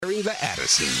the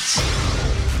Addisons.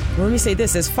 Let me say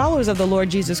this, as followers of the Lord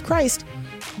Jesus Christ,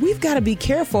 we've got to be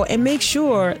careful and make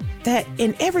sure that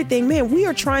in everything, man, we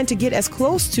are trying to get as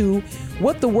close to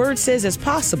what the word says as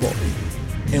possible.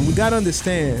 And we got to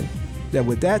understand that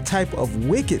with that type of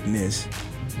wickedness,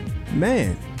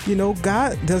 man,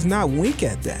 God does not wink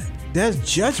at that. There's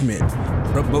judgment.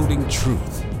 Promoting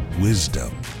truth,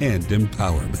 wisdom, and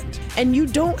empowerment. And you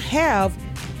don't have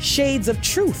shades of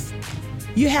truth.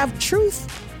 You have truth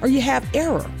or you have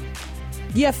error.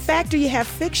 You have fact or you have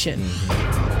fiction.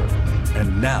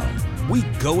 And now we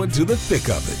go into the thick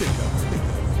of it.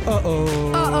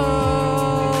 Uh-oh.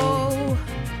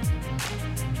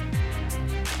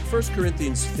 1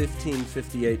 Corinthians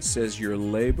 15:58 says, your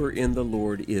labor in the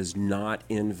Lord is not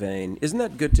in vain. Isn't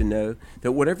that good to know?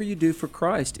 That whatever you do for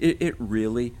Christ, it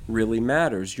really, really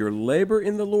matters. Your labor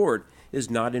in the Lord is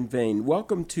not in vain.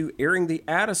 Welcome to Airing the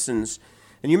Addisons.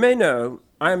 And you may know,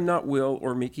 I am not Will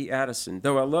or Mickey Addison,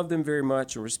 though I love them very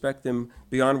much and respect them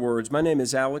beyond words. My name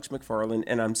is Alex McFarland,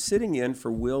 and I'm sitting in for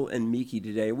Will and Mickey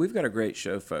today. We've got a great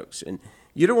show, folks, and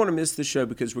you don't want to miss the show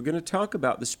because we're going to talk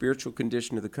about the spiritual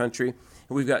condition of the country. And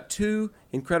we've got two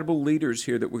incredible leaders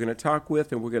here that we're going to talk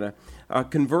with, and we're going to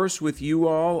converse with you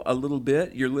all a little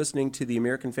bit. You're listening to the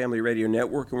American Family Radio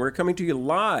Network, and we're coming to you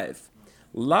live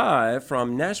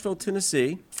from Nashville,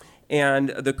 Tennessee. And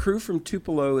the crew from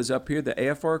Tupelo is up here, the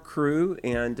AFR crew,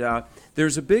 and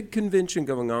there's a big convention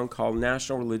going on called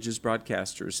National Religious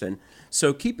Broadcasters. And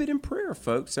so keep it in prayer,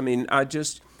 folks. I mean, I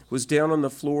just was down on the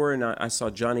floor, and I saw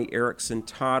Johnny Erickson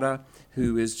Tata,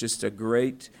 who is just a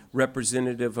great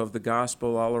representative of the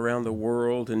gospel all around the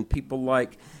world, and people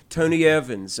like Tony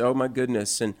Evans, oh my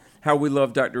goodness, and how we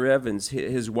love Dr. Evans.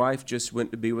 His wife just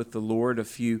went to be with the Lord a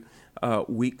few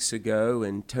weeks ago,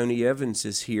 and Tony Evans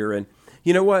is here. And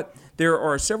you know what? There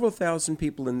are several thousand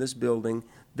people in this building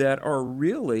that are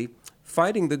really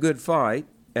fighting the good fight,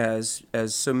 as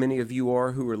so many of you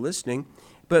are who are listening,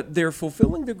 but they're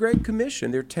fulfilling the Great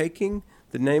Commission. They're taking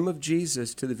the name of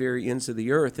Jesus to the very ends of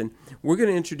the earth, and we're going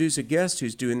to introduce a guest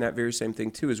who's doing that very same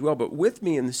thing too as well. But with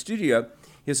me in the studio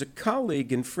is a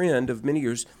colleague and friend of many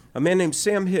years, a man named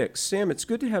Sam Hicks. Sam, it's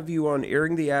good to have you on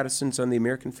Airing the Addisons on the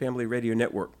American Family Radio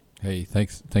Network. Hey,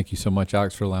 thanks. Thank you so much,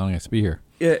 Alex, for allowing us to be here.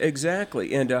 Yeah,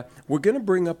 exactly. And we're going to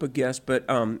bring up a guest, but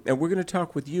and we're going to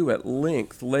talk with you at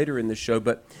length later in the show.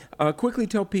 But quickly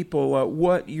tell people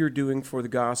what you're doing for the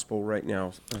gospel right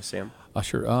now, Sam.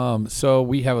 Sure. So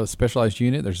we have a specialized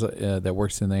unit that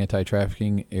works in the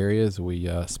anti-trafficking areas. We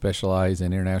specialize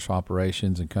in international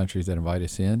operations in countries that invite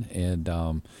us in. And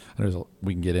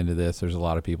we can get into this. There's a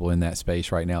lot of people in that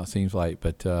space right now, it seems like.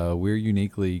 But we're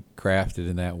uniquely crafted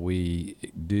in that we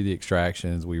do the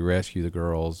extractions, we rescue the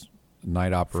girls,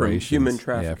 night operations. From human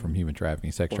trafficking. Yeah, from human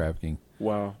trafficking, sex trafficking.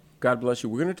 Wow. God bless you.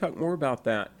 We're going to talk more about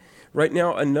that. Right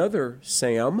now, another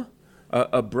Sam,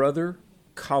 a brother,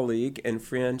 colleague, and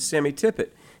friend, Sammy Tippett.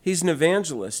 He's an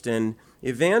evangelist, and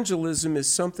evangelism is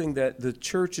something that the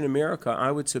church in America,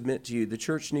 I would submit to you, the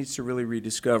church needs to really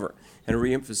rediscover and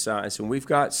reemphasize. And we've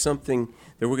got something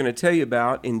that we're going to tell you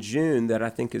about in June that I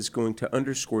think is going to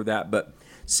underscore that. But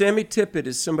Sammy Tippett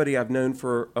is somebody I've known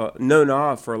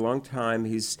of for a long time.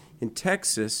 He's in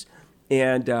Texas,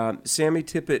 and Sammy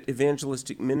Tippett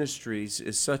Evangelistic Ministries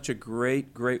is such a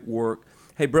great, great work.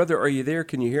 Hey, brother, are you there?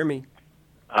 Can you hear me?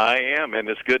 I am, and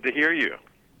it's good to hear you.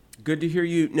 Good to hear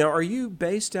you. Now, are you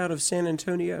based out of San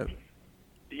Antonio?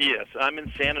 Yes, I'm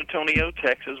in San Antonio,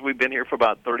 Texas. We've been here for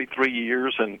about 33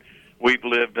 years, and we've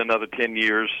lived another 10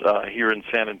 years here in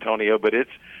San Antonio, but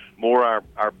it's more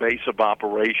our base of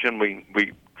operation.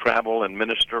 We travel and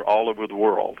minister all over the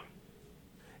world.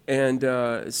 And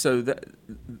so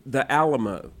the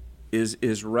Alamo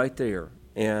is right there,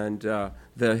 and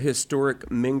the historic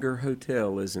Menger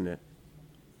Hotel, isn't it?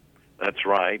 That's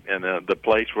right, and the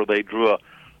place where they drew a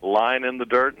line in the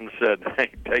dirt and said,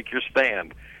 hey, take your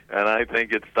stand. And I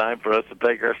think it's time for us to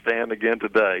take our stand again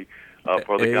today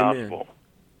for the Amen. gospel.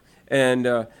 And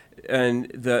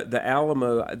the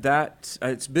Alamo,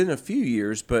 it's been a few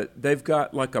years, but they've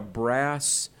got like a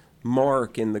brass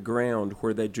mark in the ground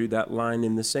where they drew that line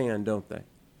in the sand, don't they?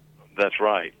 That's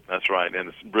right. And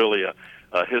it's really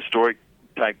a historic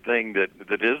type thing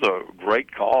that is a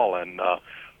great call, and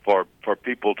for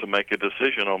people to make a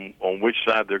decision on which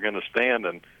side they're going to stand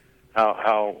and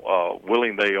how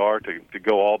willing they are to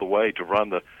go all the way to run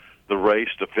the race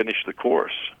to finish the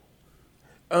course.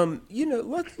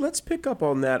 Let's pick up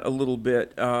on that a little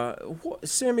bit.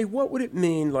 Sammy, what would it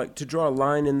mean like to draw a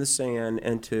line in the sand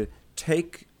and to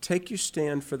take your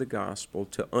stand for the gospel,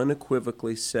 to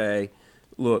unequivocally say,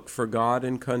 look, for God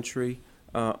and country,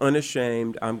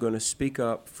 unashamed. I'm going to speak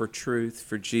up for truth,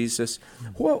 for Jesus.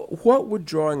 What would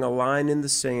drawing a line in the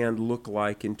sand look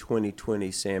like in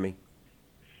 2020, Sammy?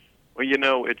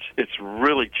 Well, it's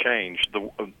really changed.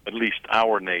 At least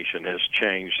our nation has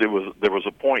changed. There was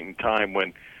a point in time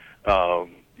when,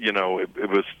 it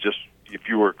was just, if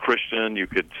you were a Christian, you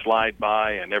could slide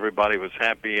by and everybody was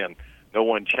happy and no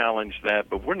one challenged that.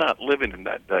 But we're not living in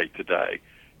that day today.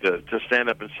 To stand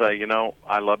up and say,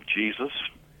 I love Jesus.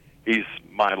 He's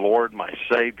my Lord, my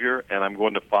Savior, and I'm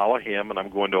going to follow Him and I'm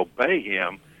going to obey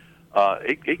Him.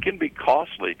 It can be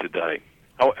costly today.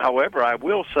 However, I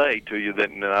will say to you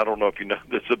that, and I don't know if you know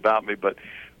this about me, but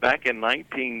back in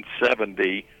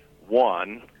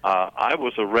 1971, I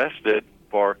was arrested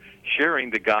for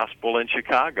sharing the gospel in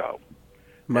Chicago.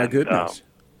 My goodness.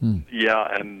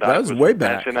 Yeah, and that I was way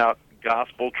back. Passing out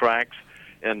gospel tracts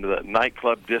in the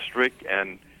nightclub district,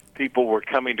 and people were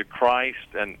coming to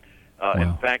Christ. And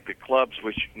in fact, the clubs,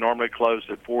 which normally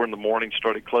closed at 4 in the morning,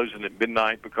 started closing at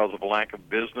midnight because of a lack of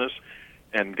business.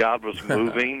 And God was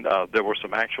moving. There were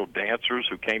some actual dancers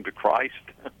who came to Christ,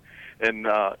 and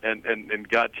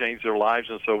God changed their lives.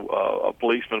 And so a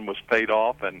policeman was paid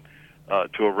off and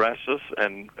to arrest us,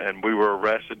 and we were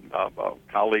arrested, a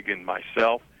colleague and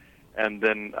myself. And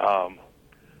then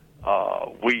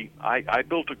I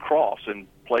built a cross and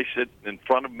placed it in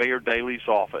front of Mayor Daley's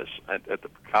office at the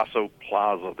Picasso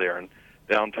Plaza there in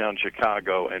downtown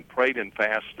Chicago, and prayed and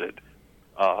fasted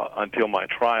until my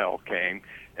trial came,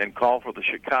 and called for the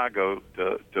Chicago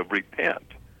to repent.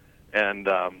 And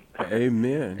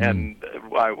amen. And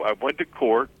I went to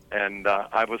court, and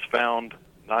I was found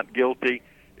not guilty.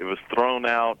 It was thrown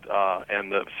out,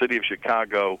 and the city of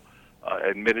Chicago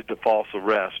admitted to false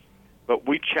arrest. But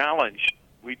we challenged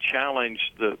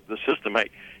the system.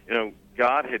 Hey,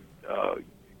 God had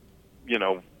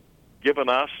given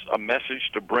us a message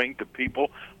to bring to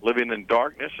people living in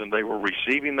darkness, and they were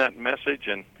receiving that message.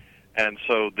 And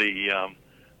so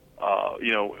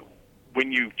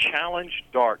when you challenge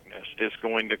darkness, it's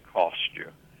going to cost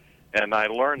you. And I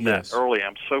learned that early.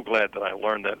 I'm so glad that I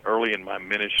learned that early in my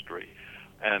ministry.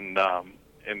 And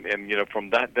from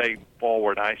that day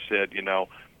forward, I said,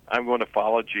 I'm going to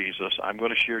follow Jesus. I'm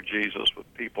going to share Jesus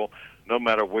with people, no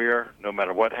matter where, no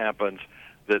matter what happens.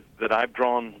 That I've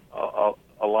drawn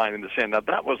a line in the sand. Now,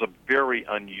 that was a very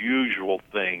unusual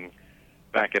thing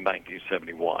back in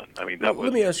 1971. I mean,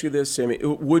 Let me ask you this, Sammy.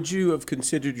 Would you have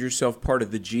considered yourself part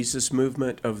of the Jesus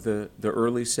movement of the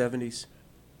early 70s?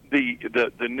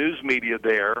 The news media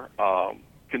there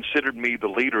considered me the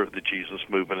leader of the Jesus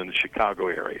movement in the Chicago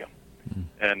area.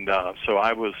 And so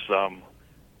I was,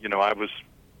 I was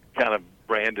kind of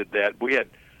branded that. We had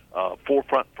 4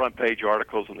 front page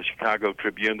articles in the Chicago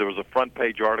Tribune. There was a front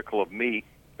page article of me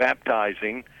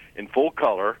baptizing in full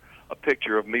color, a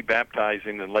picture of me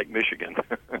baptizing in Lake Michigan.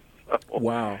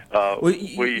 Wow.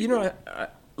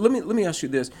 Let me ask you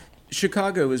this.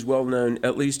 Chicago is well known,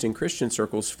 at least in Christian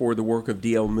circles, for the work of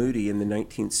D.L. Moody in the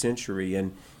 19th century.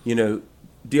 And,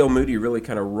 D.L. Moody really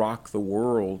kind of rocked the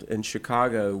world. And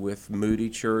Chicago, with Moody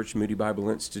Church, Moody Bible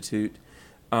Institute,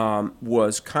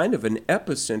 was kind of an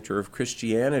epicenter of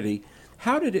Christianity.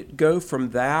 How did it go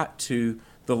from that to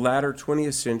the latter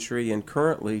 20th century and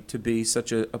currently to be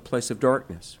such a place of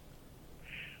darkness?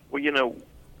 Well,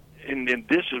 and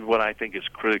this is what I think is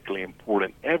critically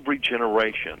important. Every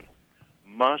generation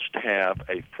must have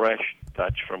a fresh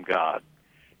touch from God.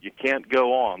 You can't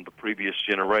go on the previous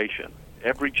generation.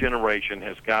 Every generation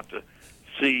has got to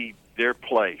see their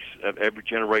place of every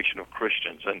generation of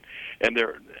Christians, and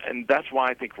that's why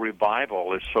I think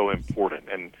revival is so important,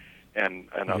 and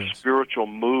a spiritual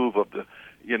move of the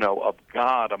of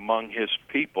God among His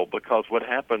people. Because what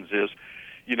happens is,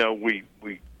 we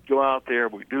go out there,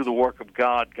 we do the work of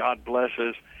God, God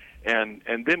blesses, and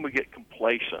then we get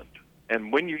complacent.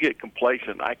 And when you get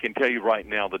complacent, I can tell you right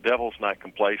now, the devil's not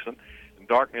complacent, and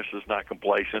darkness is not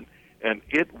complacent, and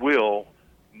it will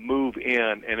move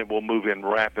in, and it will move in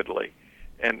rapidly.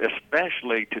 And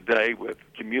especially today with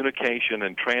communication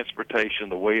and transportation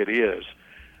the way it is,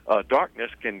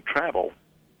 darkness can travel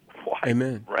quite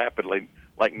rapidly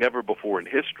like never before in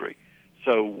history.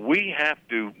 So we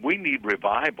need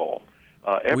revival.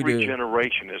 Every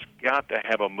generation has got to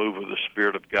have a move of the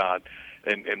Spirit of God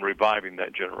in reviving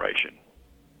that generation.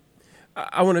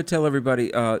 I want to tell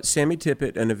everybody, Sammy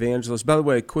Tippit, an evangelist. By the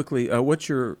way, quickly, what's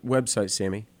your website,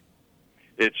 Sammy?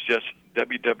 It's just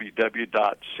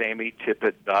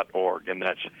www.sammytippit.org, and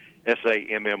that's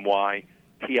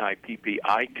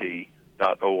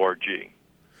SammyTippit.org.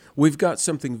 We've got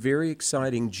something very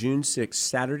exciting June 6th,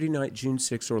 Saturday night, June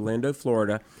 6th, Orlando,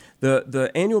 Florida.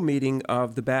 The annual meeting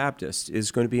of the Baptists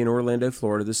is going to be in Orlando,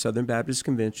 Florida, the Southern Baptist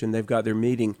Convention. They've got their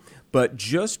meeting. But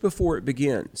just before it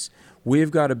begins,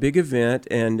 we've got a big event,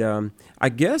 and I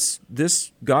guess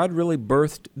God really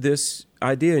birthed this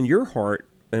idea in your heart.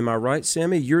 Am I right,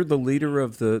 Sammy? You're the leader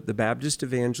of the Baptist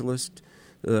Evangelist,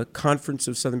 the Conference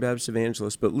of Southern Baptist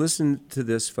Evangelists. But listen to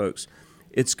this, folks.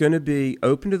 It's going to be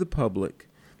open to the public,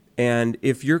 and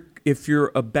if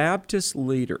you're a Baptist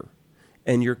leader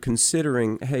and you're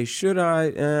considering, hey, should I?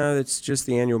 It's just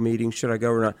the annual meeting. Should I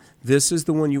go or not? This is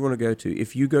the one you want to go to.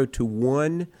 If you go to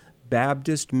one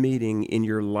Baptist meeting in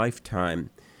your lifetime,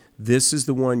 this is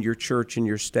the one your church and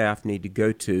your staff need to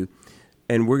go to,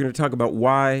 and we're going to talk about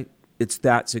why it's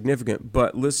that significant.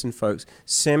 But listen, folks,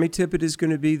 Sammy Tippett is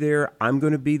going to be there. I'm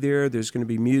going to be there. There's going to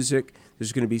be music.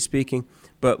 There's going to be speaking.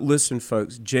 But listen,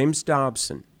 folks, James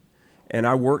Dobson, and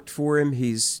I worked for him.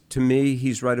 To me,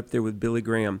 he's right up there with Billy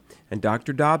Graham. And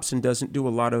Dr. Dobson doesn't do a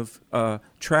lot of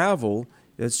travel.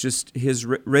 It's just his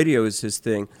radio is his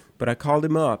thing. But I called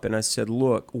him up and I said,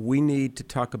 look, we need to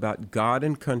talk about God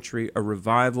and country, a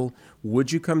revival.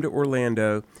 Would you come to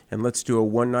Orlando and let's do a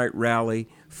one-night rally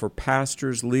for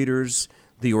pastors, leaders,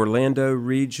 the Orlando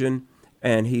region?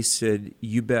 And he said,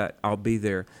 you bet, I'll be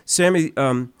there. Sammy,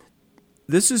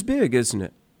 this is big, isn't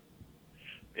it?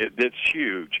 It's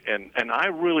huge. And I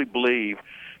really believe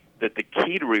that the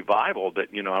key to revival that,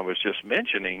 I was just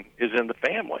mentioning is in the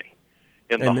family,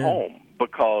 in Amen. the home,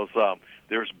 because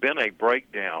there's been a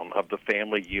breakdown of the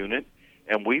family unit,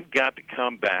 and we've got to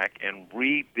come back and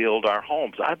rebuild our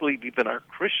homes. I believe even our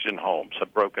Christian homes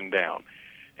have broken down.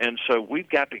 And so we've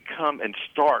got to come and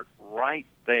start right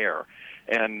there.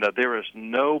 And there is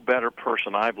no better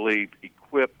person, I believe,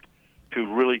 equipped to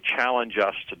really challenge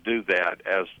us to do that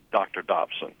as Dr.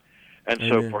 Dobson. And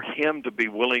so for him to be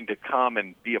willing to come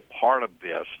and be a part of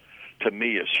this, to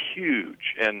me, is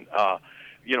huge. And,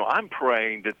 I'm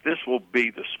praying that this will be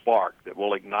the spark that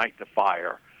will ignite the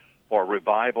fire for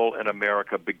revival in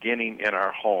America beginning in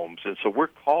our homes. And so we're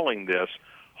calling this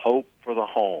Hope for the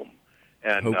Home.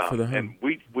 And, Hope for the Home. And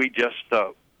we just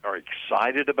are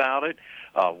excited about it.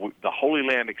 The Holy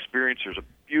Land Experience, there's a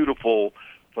beautiful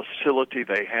facility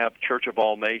they have, Church of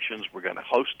All Nations. We're going to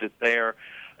host it there,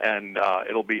 and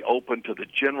it'll be open to the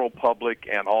general public,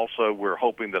 and also we're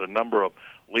hoping that a number of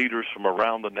leaders from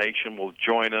around the nation will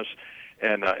join us,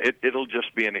 and it'll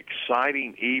just be an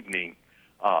exciting evening.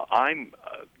 I'm,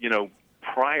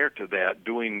 prior to that,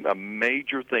 doing a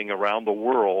major thing around the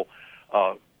world,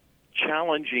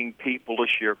 challenging people to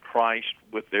share Christ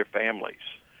with their families,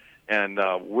 and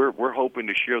we're hoping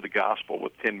to share the gospel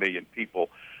with 10 million people.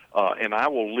 And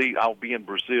I'll be in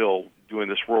Brazil doing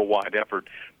this worldwide effort,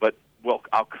 but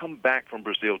I'll come back from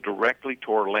Brazil directly to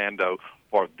Orlando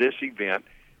for this event,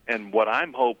 and what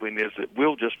I'm hoping is that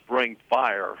we'll just bring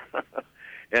fire,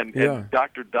 and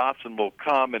Dr. Dobson will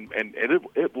come, and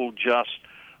it will just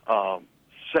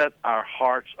set our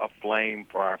hearts aflame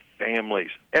for our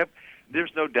families.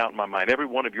 There's no doubt in my mind, every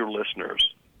one of your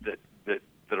listeners that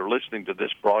are listening to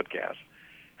this broadcast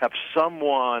have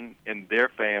someone in their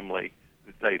family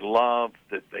that they love,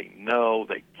 that they know,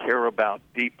 they care about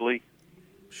deeply,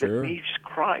 that needs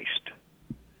Christ,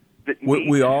 that needs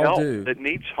we all help, do. that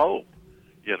needs hope,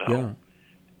 Yeah.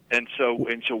 And so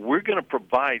we're going to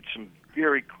provide some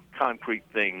very concrete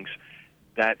things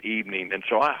that evening. And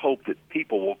so I hope that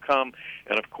people will come,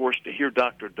 and of course to hear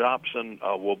Dr. Dobson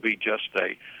will be just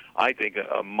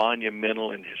a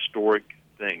monumental and historic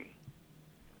thing.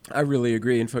 I really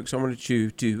agree. And, folks, I wanted you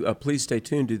to please stay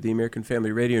tuned to the American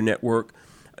Family Radio Network.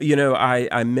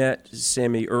 I met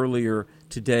Sammy earlier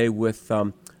today with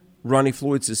Ronnie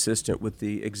Floyd's assistant with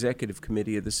the executive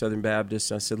committee of the Southern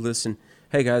Baptists. I said, listen,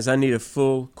 hey, guys, I need a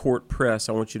full court press.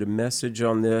 I want you to message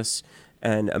on this,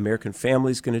 and American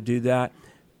Family's going to do that.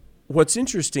 What's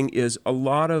interesting is a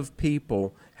lot of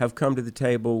people have come to the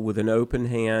table with an open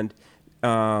hand.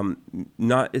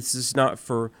 This is not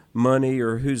for money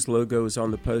or whose logo is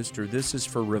on the poster. This is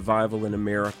for revival in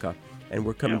America, and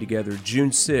we're coming together. June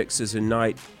 6th is a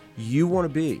night you want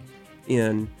to be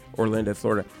in Orlando,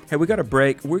 Florida. Hey, we got a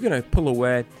break. We're going to pull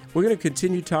away. We're going to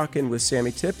continue talking with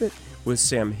Sammy Tippett, with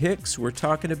Sam Hicks. We're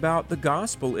talking about the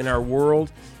gospel in our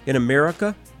world, in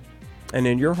America, and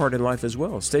in your heart and life as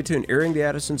well. Stay tuned. Airing the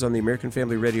Addisons on the American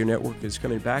Family Radio Network is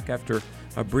coming back after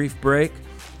a brief break,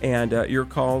 and your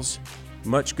calls,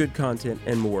 much good content,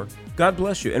 and more. God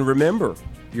bless you. And remember,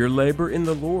 your labor in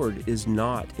the Lord is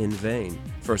not in vain.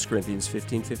 1 Corinthians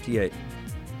 15:58.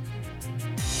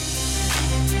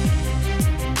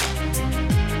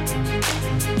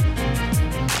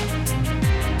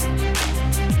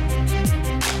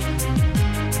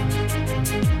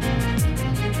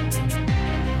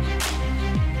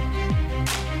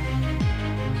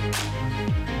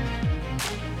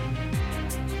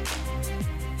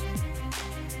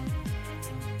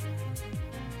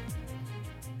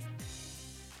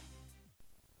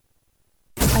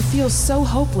 feels so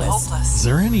hopeless. Is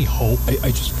there any hope?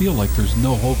 I just feel like there's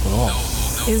no hope at all.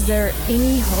 Is there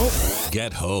any hope?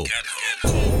 Get hope.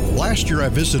 Last year, I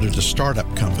visited a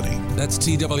startup company. That's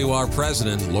TWR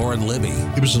President Lauren Libby.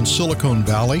 It was in Silicon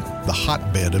Valley, the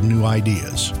hotbed of new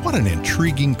ideas. What an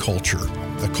intriguing culture.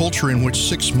 A culture in which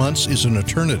 6 months is an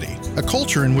eternity. A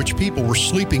culture in which people were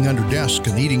sleeping under desks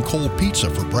and eating cold pizza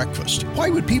for breakfast. Why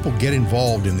would people get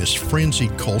involved in this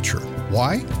frenzied culture?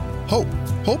 Why? Hope.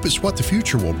 Hope is what the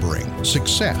future will bring.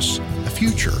 Success, a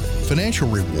future, financial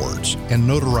rewards, and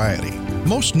notoriety.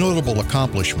 Most notable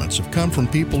accomplishments have come from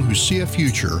people who see a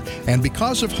future and,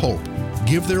 because of hope,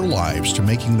 give their lives to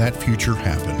making that future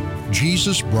happen.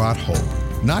 Jesus brought hope,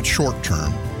 not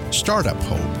short-term, startup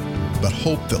hope, but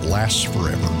hope that lasts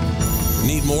forever.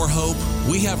 Need more hope?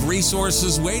 We have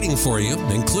resources waiting for you,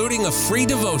 including a free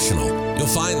devotional. You'll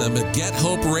find them at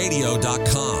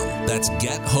GetHopeRadio.com. That's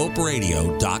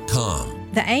GetHopeRadio.com.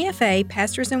 The AFA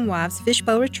Pastors and Wives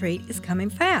Fishbowl Retreat is coming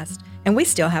fast, and we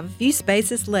still have a few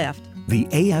spaces left. The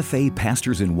AFA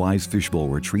Pastors and Wives Fishbowl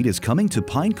Retreat is coming to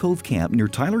Pine Cove Camp near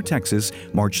Tyler, Texas,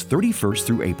 March 31st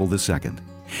through April the 2nd.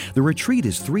 The retreat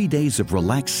is 3 days of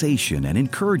relaxation and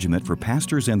encouragement for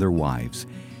pastors and their wives.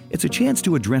 It's a chance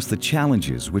to address the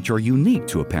challenges which are unique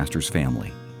to a pastor's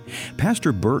family.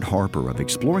 Pastor Bert Harper of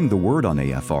Exploring the Word on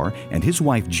AFR and his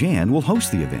wife Jan will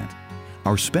host the event.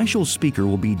 Our special speaker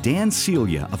will be Dan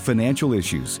Celia of Financial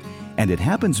Issues, and it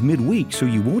happens midweek, so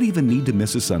you won't even need to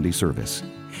miss a Sunday service.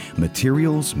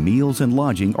 Materials, meals, and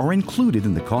lodging are included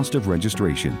in the cost of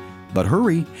registration. But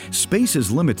hurry, space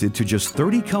is limited to just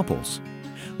 30 couples.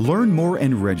 Learn more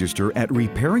and register at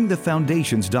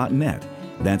repairingthefoundations.net.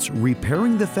 That's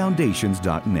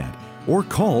repairingthefoundations.net. Or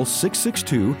call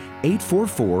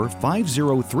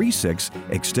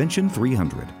 662-844-5036, extension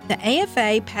 300. The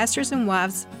AFA Pastors and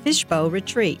Wives Fishbowl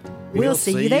Retreat. We'll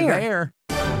see you there.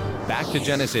 Back to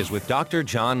Genesis with Dr.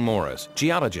 John Morris,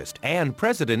 geologist and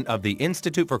president of the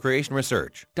Institute for Creation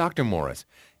Research. Dr. Morris,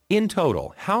 in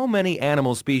total, how many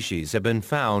animal species have been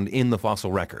found in the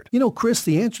fossil record? You know, Chris,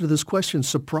 the answer to this question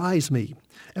surprised me.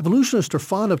 Evolutionists are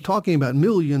fond of talking about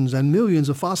millions and millions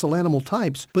of fossil animal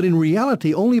types, but in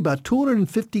reality, only about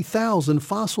 250,000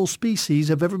 fossil species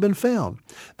have ever been found.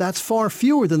 That's far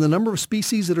fewer than the number of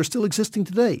species that are still existing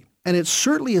today. And it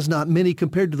certainly is not many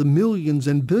compared to the millions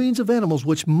and billions of animals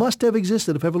which must have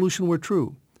existed if evolution were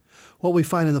true. What we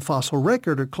find in the fossil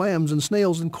record are clams and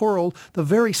snails and coral, the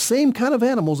very same kind of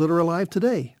animals that are alive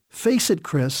today. Face it,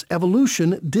 Chris,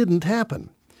 evolution didn't happen.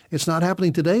 It's not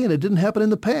happening today, and it didn't happen in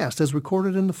the past, as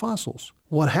recorded in the fossils.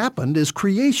 What happened is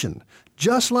creation,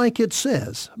 just like it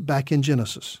says back in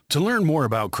Genesis. To learn more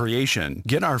about creation,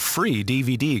 get our free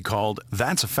DVD called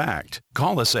That's a Fact.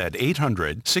 Call us at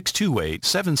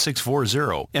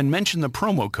 800-628-7640 and mention the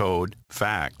promo code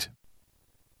FACT.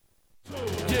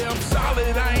 Yeah, I'm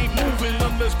solid, I ain't moving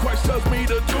unless Christ tells me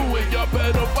to do it. Y'all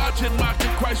better watch it, mocking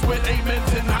Christ with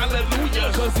amens and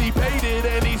hallelujah. Cause he paid it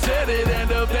and he said it,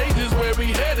 and of days is where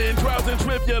we headed. Trials and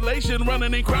tribulation,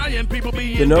 running and crying, people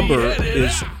being The number beheaded.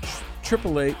 is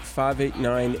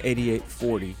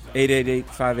 888-589-8840.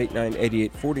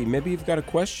 888-589-8840. Maybe you've got a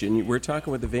question. We're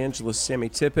talking with evangelist Sammy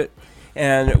Tippett,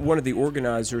 and one of the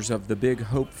organizers of the Big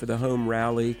Hope for the Home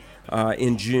rally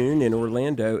in June in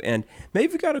Orlando. And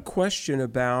maybe you've got a question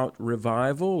about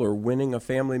revival or winning a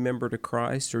family member to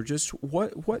Christ, or just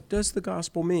what does the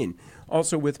gospel mean?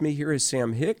 Also with me here is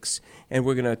Sam Hicks, and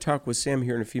we're going to talk with Sam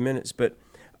here in a few minutes. But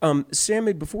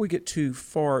Sammy, before we get too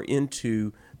far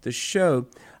into the show,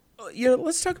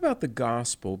 let's talk about the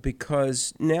gospel,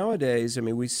 because nowadays,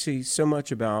 we see so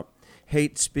much about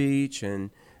hate speech, and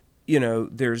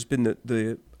there's been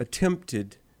the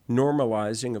attempted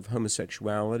normalizing of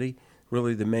homosexuality,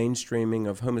 really the mainstreaming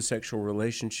of homosexual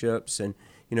relationships, and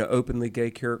openly gay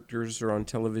characters are on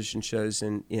television shows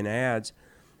and in ads.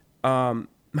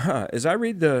 As I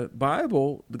read the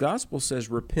Bible, the gospel says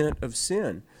repent of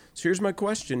sin. So here's my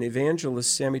question,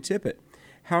 evangelist Sammy Tippett.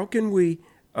 How can we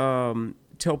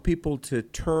tell people to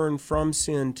turn from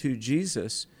sin to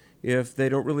Jesus if they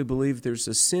don't really believe there's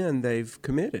a sin they've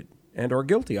committed and are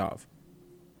guilty of?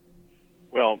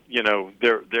 Well,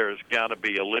 there's got to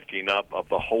be a lifting up of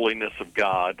the holiness of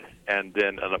God, and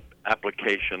then an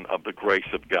application of the grace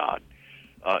of God.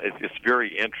 It's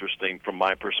very interesting from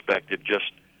my perspective,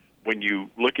 just when you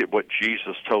look at what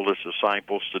Jesus told his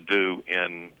disciples to do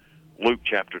in Luke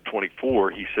chapter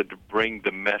 24, he said to bring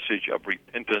the message of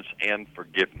repentance and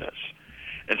forgiveness.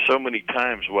 And so many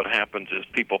times what happens is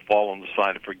people fall on the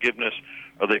side of forgiveness,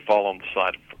 or they fall on the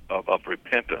side of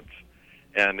repentance.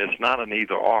 And it's not an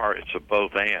either-or, it's a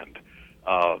both-and.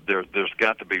 There's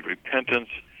got to be repentance,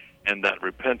 and that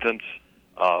repentance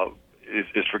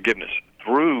is forgiveness.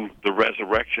 through the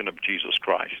resurrection of Jesus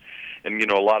Christ. And, you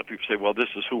know, a lot of people say, well, this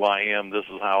is who I am, this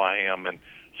is how I am, and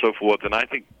so forth. And I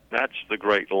think that's the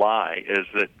great lie, is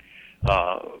that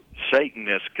Satan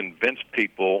has convinced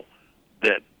people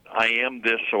that I am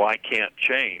this, so I can't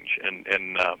change. And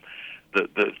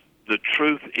the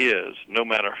truth is, no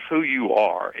matter who you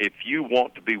are, if you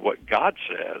want to be what God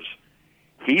says,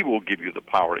 He will give you the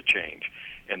power to change.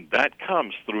 And that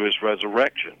comes through His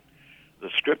resurrection. The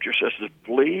Scripture says to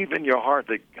believe in your heart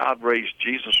that God raised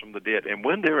Jesus from the dead. And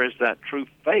when there is that true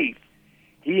faith,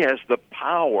 He has the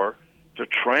power to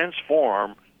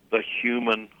transform the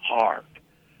human heart.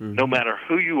 Mm-hmm. No matter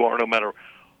who you are, no matter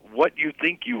what you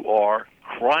think you are,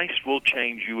 Christ will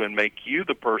change you and make you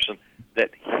the person that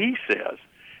He says.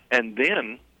 And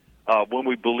then when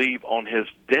we believe on His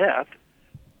death,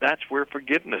 that's where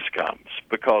forgiveness comes,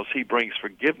 because He brings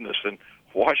forgiveness and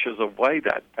washes away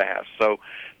that past. So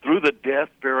through the death,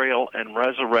 burial, and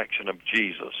resurrection of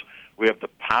Jesus, we have the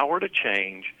power to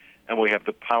change and we have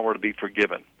the power to be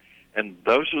forgiven. And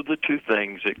those are the two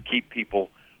things that keep people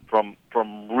from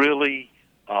really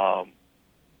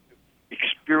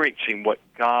experiencing what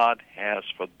God has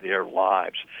for their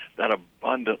lives, that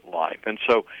abundant life. And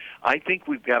so I think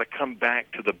we've got to come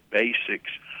back to the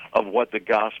basics of what the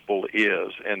gospel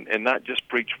is, and not just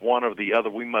preach one or the other.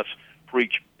 We must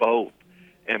preach both.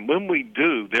 And when we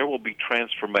do, there will be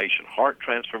transformation, heart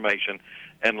transformation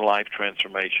and life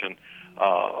transformation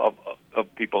of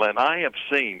people. And I have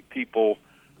seen people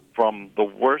from the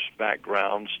worst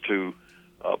backgrounds to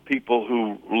people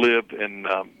who live in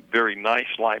very nice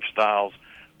lifestyles,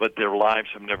 but their lives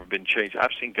have never been changed.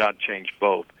 I've seen God change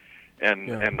both.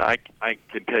 And I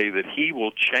can tell you that He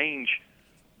will change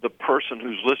the person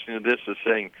who's listening to this is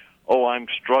saying, oh, I'm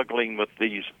struggling with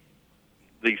these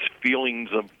feelings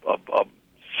of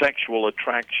sexual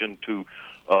attraction to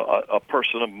a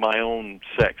person of my own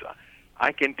sex.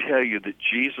 I can tell you that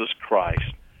Jesus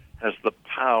Christ has the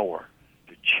power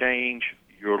to change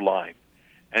your life.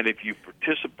 And if you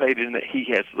participate in it, He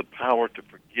has the power to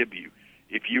forgive you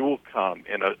if you will come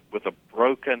with a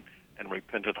broken and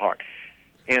repentant heart.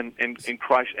 And in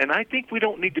Christ, and I think we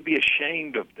don't need to be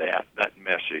ashamed of that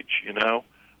message, you know.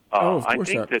 Of course I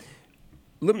think not. that.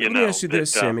 Let me ask you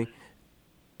this, Sammy.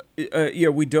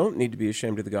 We don't need to be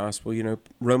ashamed of the gospel. You know,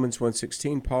 Romans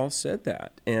 1:16, Paul said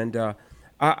that, and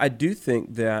I do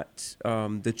think that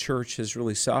the church has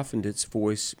really softened its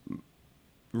voice,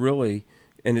 really,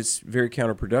 and it's very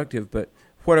counterproductive. But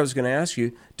what I was going to ask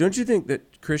you, don't you think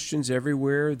that Christians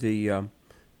everywhere, the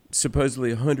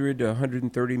supposedly 100 to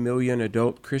 130 million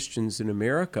adult Christians in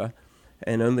America,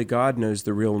 and only God knows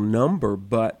the real number,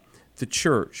 but the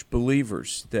church,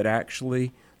 believers that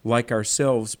actually, like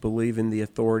ourselves, believe in the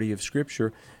authority of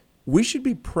Scripture, we should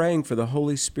be praying for the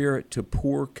Holy Spirit to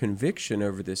pour conviction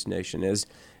over this nation.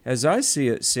 As I see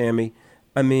it, Sammy,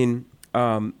 I mean,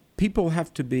 people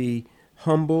have to be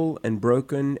humble and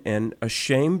broken and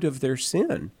ashamed of their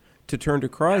sin to turn to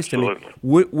Christ. Absolutely. I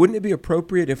mean, wouldn't it be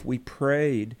appropriate if we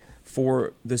prayed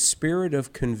for the spirit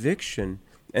of conviction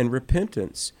and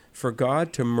repentance, for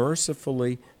God to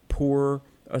mercifully pour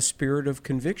a spirit of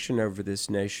conviction over this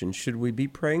nation? Should we be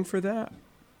praying for that?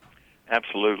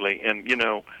 Absolutely. And, you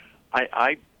know,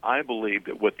 I believe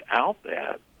that without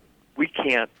that, we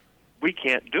can't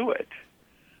do it.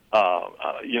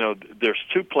 You know, there's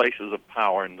two places of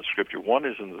power in the Scripture. One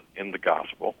is in the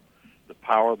gospel, the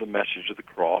power of the message of the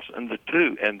cross, and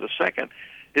the second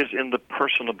is in the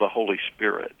person of the Holy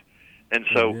Spirit. And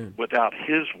so Amen. Without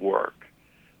His work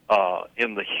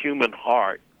in the human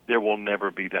heart, there will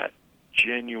never be that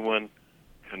genuine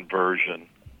conversion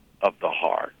of the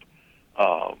heart.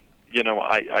 You know,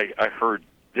 I heard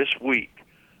this week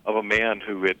of a man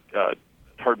who had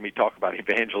heard me talk about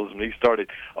evangelism. He started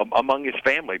among his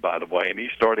family, by the way, and he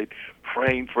started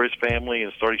praying for his family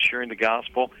and started sharing the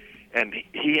gospel. And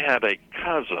he had a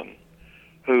cousin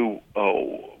who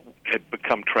had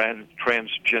become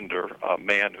transgender, a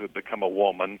man who had become a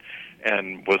woman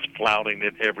and was flouting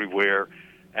it everywhere.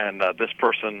 And this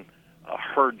person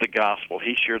heard the gospel.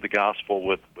 He shared the gospel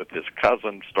with his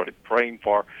cousin, started praying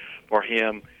for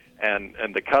him, and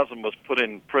the cousin was put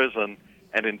in prison,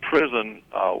 and in prison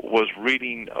was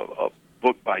reading a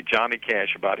book by Johnny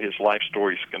Cash about his life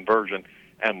story, his conversion,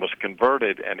 and was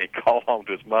converted. And he called home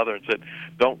to his mother and said,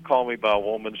 "Don't call me by a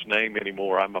woman's name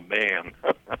anymore. I'm a man."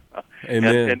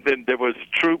 Amen. And then there was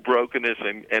true brokenness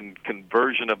and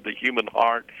conversion of the human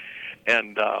heart.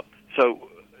 And so,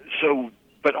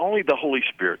 but only the Holy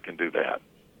Spirit can do that.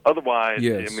 Otherwise,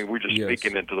 Yes. I mean, we're just Yes.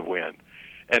 speaking into the wind.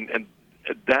 And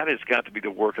that has got to be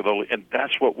the work of the Holy, and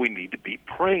that's what we need to be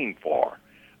praying for.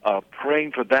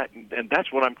 Praying for that, and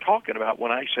that's what I'm talking about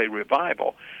when I say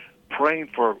revival. praying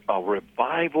for a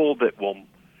revival that will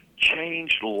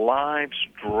change lives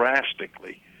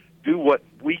drastically, do what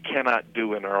we cannot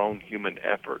do in our own human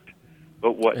effort,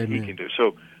 but what He can do.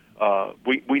 So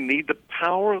we need the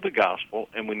power of the gospel,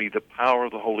 and we need the power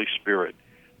of the Holy Spirit.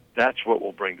 That's what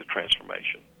will bring the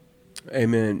transformation.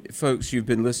 Amen. Folks, you've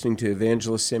been listening to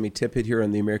Evangelist Sammy Tippett here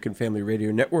on the American Family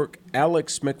Radio Network.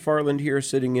 Alex McFarland here,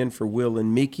 sitting in for Will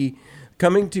and Miki,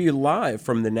 coming to you live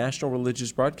from the National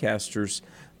Religious Broadcasters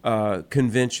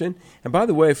Convention. And by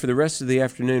the way, for the rest of the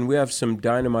afternoon, we have some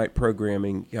dynamite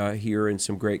programming here and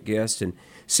some great guests. And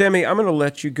Sammy, I'm going to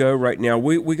let you go right now.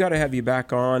 We got to have you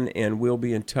back on, and we'll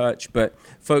be in touch. But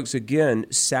folks, again,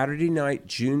 Saturday night,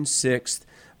 June 6th,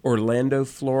 Orlando,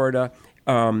 Florida.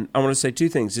 I want to say two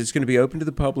things. It's going to be open to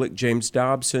the public. James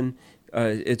Dobson.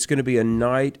 It's going to be a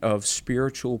night of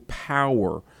spiritual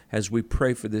power as we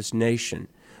pray for this nation.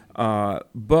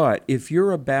 But if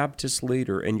you're a Baptist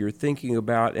leader and you're thinking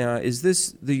about, is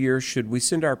this the year, should we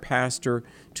send our pastor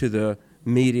to the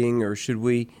meeting, or should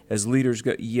we as leaders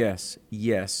go?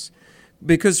 Yes.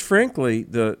 Because frankly,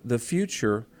 the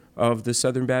future of the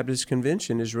Southern Baptist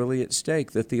Convention is really at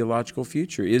stake, the theological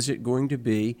future. Is it going to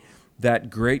be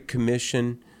that Great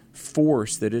Commission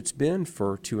force that it's been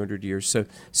for 200 years? So,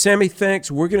 Sammy, thanks.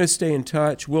 We're going to stay in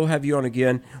touch. We'll have you on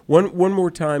again. One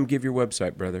more time, give your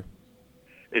website, brother.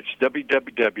 It's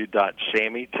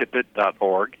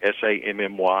www.sammytippett.org,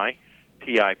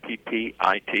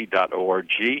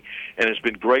 SammyTippit.org, and it's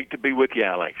been great to be with you,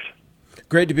 Alex.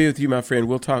 Great to be with you, my friend.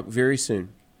 We'll talk very soon.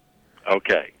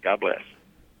 Okay. God bless.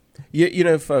 You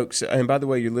know, folks, and by the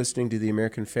way, you're listening to the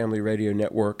American Family Radio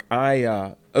Network.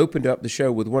 I opened up the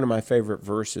show with one of my favorite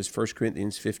verses, 1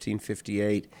 Corinthians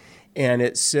 15:58, and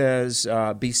it says,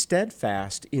 be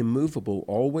steadfast, immovable,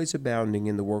 always abounding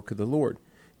in the work of the Lord.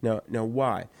 Now,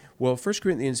 why? Well, 1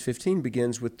 Corinthians 15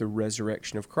 begins with the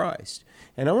resurrection of Christ.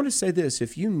 And I want to say this,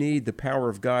 if you need the power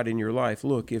of God in your life,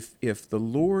 look, if the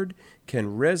Lord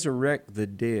can resurrect the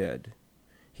dead,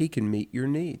 He can meet your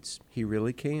needs. He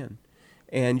really can.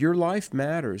 And your life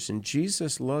matters, and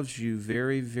Jesus loves you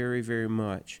very, very, very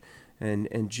much.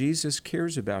 And Jesus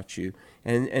cares about you.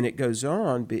 And it goes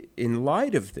on, in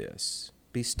light of this,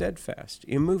 be steadfast,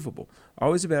 immovable,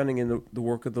 always abounding in the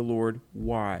work of the Lord.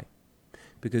 Why?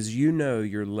 Because you know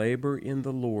your labor in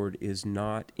the Lord is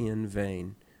not in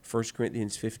vain. 1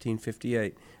 Corinthians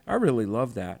 15:58. I really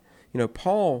love that. You know,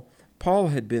 Paul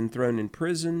had been thrown in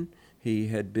prison. He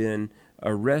had been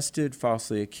arrested,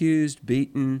 falsely accused,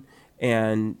 beaten,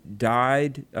 and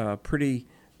died pretty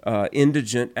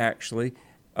indigent, actually.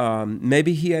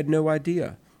 Maybe he had no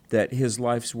idea that his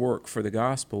life's work for the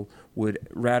gospel would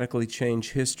radically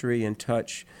change history and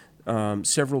touch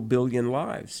several billion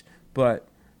lives. But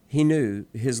he knew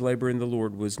his labor in the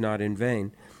Lord was not in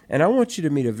vain. And I want you to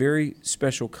meet a very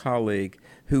special colleague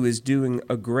who is doing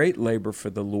a great labor for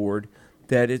the Lord,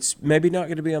 that it's maybe not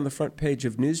going to be on the front page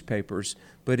of newspapers,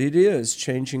 but it is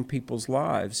changing people's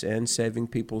lives and saving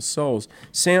people's souls.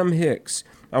 Sam Hicks,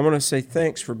 I want to say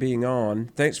thanks for being on.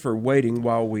 Thanks for waiting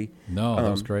while we... No, that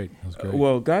was great. That was great.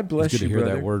 Well, God bless you, brother. It's good to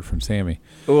hear that word from Sammy.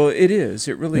 Well, it is.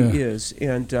 It really is.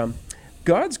 And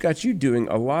God's got you doing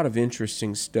a lot of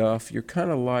interesting stuff. You're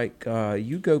kind of like,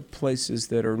 you go places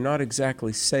that are not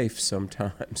exactly safe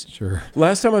sometimes. Sure.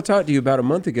 Last time I talked to you about a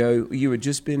month ago, you had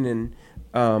just been in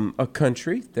a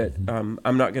country that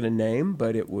I'm not going to name,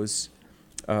 but it was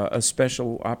a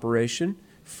special operation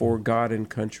for God and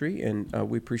country, and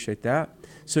we appreciate that.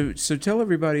 So tell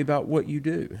everybody about what you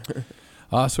do.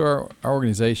 So our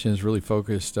organization is really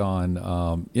focused on,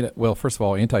 well, first of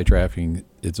all, anti-trafficking,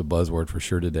 it's a buzzword for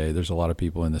sure today. There's a lot of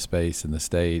people in the space in the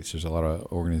States. There's a lot of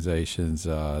organizations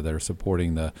that are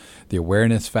supporting the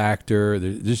awareness factor.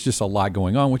 There's just a lot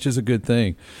going on, which is a good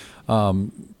thing.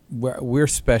 We're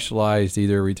specialized,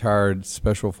 either retired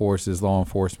special forces, law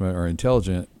enforcement, or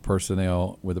intelligence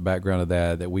personnel with a background of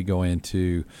that we go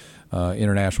into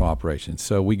international operations.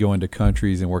 So we go into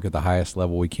countries and work at the highest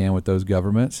level we can with those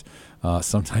governments.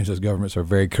 Sometimes those governments are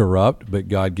very corrupt, but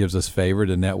God gives us favor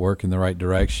to network in the right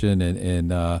direction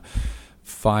and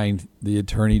find the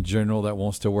attorney general that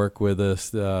wants to work with us,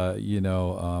 the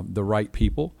right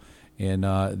people. And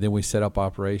then we set up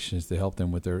operations to help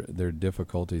them with their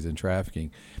difficulties in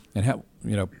trafficking. And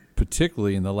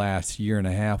particularly in the last year and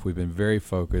a half, we've been very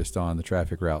focused on the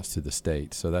traffic routes to the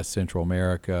States. So that's Central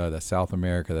America, that's South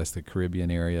America, that's the Caribbean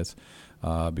areas,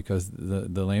 because the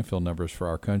landfill numbers for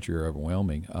our country are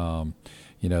overwhelming.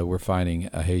 We're finding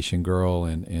a Haitian girl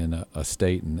in a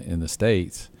state in the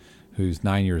States who's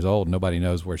 9 years old. Nobody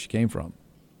knows where she came from.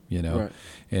 Right.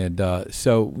 And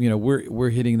so we're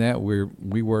hitting that.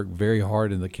 We work very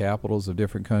hard in the capitals of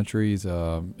different countries,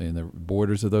 in the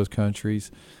borders of those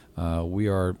countries,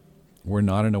 We're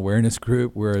not an awareness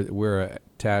group. We're a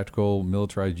tactical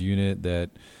militarized unit that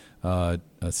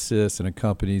assists and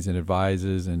accompanies and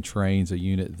advises and trains a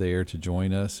unit there to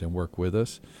join us and work with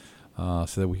us, so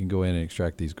that we can go in and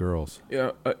extract these girls.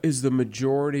 Yeah, is the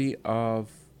majority of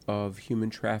human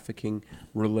trafficking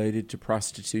related to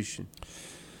prostitution?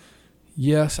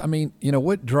 Yes, I mean,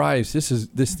 what drives this has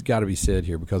got to be said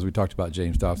here because we talked about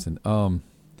James Dobson.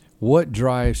 What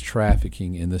drives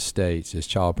trafficking in the States is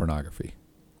child pornography.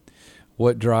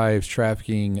 What drives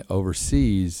trafficking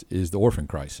overseas is the orphan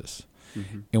crisis.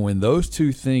 Mm-hmm. And when those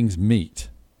two things meet,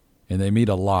 and they meet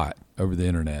a lot over the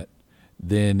internet,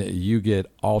 then you get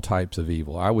all types of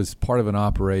evil. I was part of an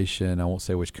operation, I won't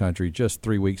say which country, just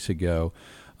 3 weeks ago.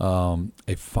 A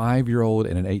 5-year-old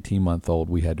and an 18-month-old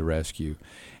we had to rescue.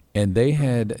 And they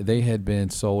had been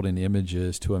sold in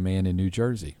images to a man in New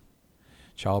Jersey.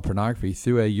 Child pornography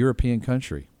through a European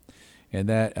country. And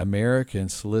that American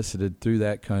solicited through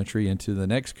that country into the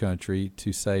next country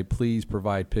to say, please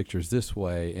provide pictures this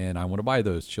way, and I want to buy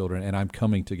those children, and I'm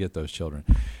coming to get those children.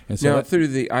 And so now, through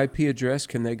the IP address,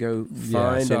 can they go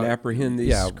find and apprehend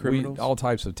these criminals? All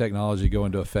types of technology go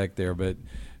into effect there, but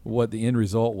what the end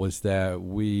result was that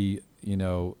we,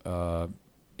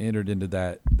 entered into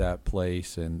that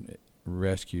place and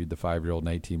rescued the 5-year-old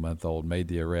and 18-month-old, made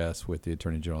the arrest with the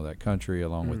Attorney General of that country,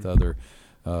 along with other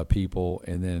people,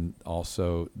 and then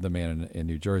also the man in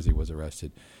New Jersey was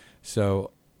arrested. So,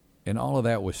 and all of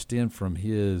that was stemmed from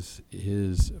his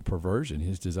perversion,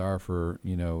 his desire for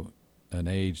an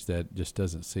age that just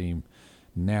doesn't seem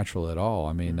natural at all.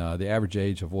 I mean, the average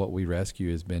age of what we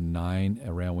rescue has been 9.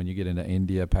 Around when you get into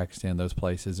India, Pakistan, those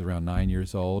places, around 9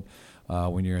 years old.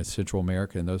 When you're in Central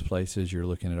America and those places, you're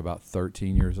looking at about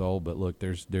 13 years old. But look,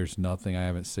 there's nothing I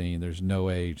haven't seen. There's no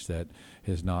age that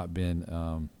has not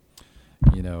been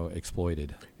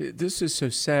exploited. This is so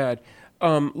sad.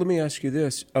 Let me ask you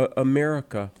this.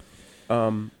 America,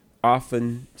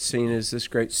 often seen as this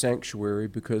great sanctuary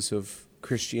because of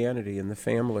Christianity and the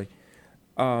family.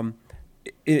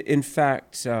 In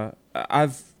fact,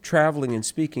 I've traveling and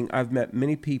speaking, I've met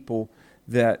many people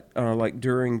that, like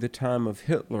during the time of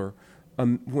Hitler,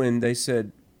 when they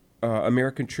said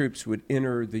American troops would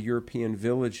enter the European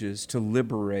villages to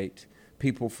liberate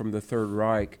people from the Third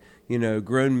Reich,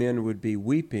 grown men would be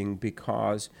weeping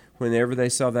because whenever they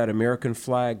saw that American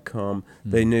flag come,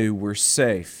 they knew we're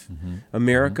safe. Mm-hmm.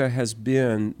 America has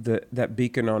been that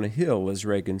beacon on a hill, as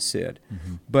Reagan said.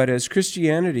 Mm-hmm. But as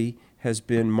Christianity has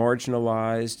been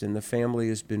marginalized and the family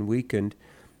has been weakened,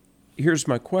 here's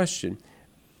my question.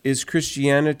 Is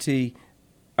Christianity,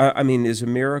 is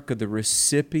America the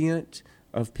recipient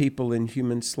of people in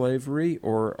human slavery,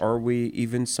 or are we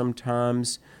even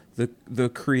sometimes the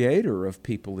creator of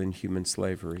people in human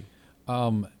slavery?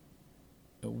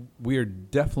 We are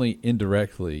definitely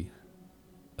indirectly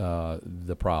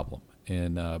the problem,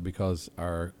 and because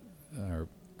our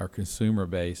consumer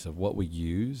base of what we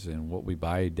use and what we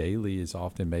buy daily is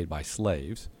often made by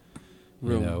slaves,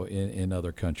 really? In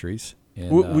other countries.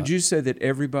 And, would you say that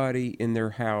everybody in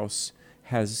their house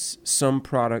has some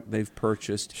product they've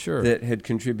purchased that had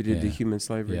contributed to human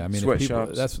slavery? Yeah, I mean,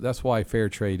 sweatshops. That's why fair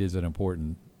trade is an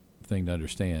important thing to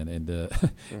understand and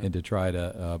to try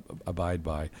to abide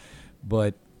by.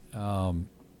 But and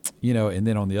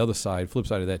then on the other side, flip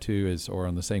side of that too is, or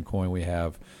on the same coin, we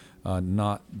have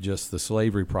not just the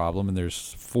slavery problem, and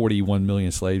there's 41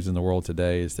 million slaves in the world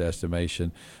today is the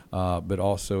estimation, but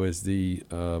also is the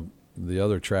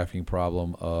other trafficking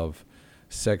problem of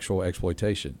sexual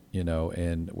exploitation,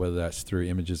 and whether that's through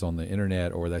images on the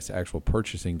internet or that's actual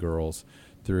purchasing girls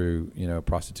through,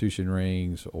 prostitution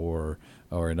rings or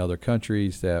in other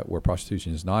countries where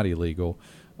prostitution is not illegal.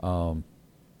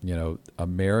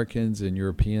 Americans and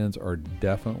Europeans are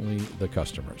definitely the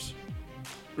customers.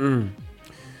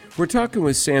 We're talking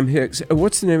with Sam Hicks.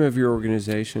 What's the name of your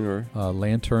organization? Or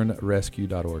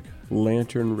LanternRescue.org.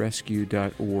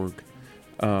 LanternRescue.org.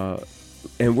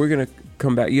 And we're going to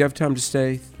come back. You have time to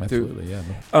stay? Absolutely, yeah.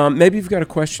 Maybe you've got a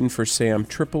question for Sam.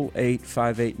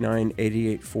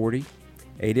 888-589-8840.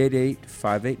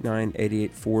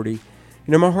 888-589-8840.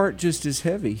 My heart just is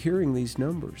heavy hearing these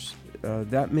numbers.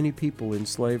 That many people in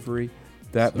slavery,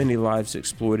 many lives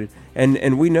exploited.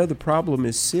 And we know the problem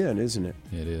is sin, isn't it?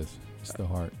 It is. It's the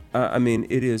heart.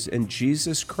 It is. And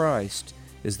Jesus Christ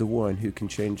is the one who can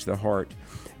change the heart.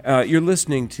 You're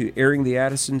listening to Airing the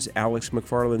Addisons. Alex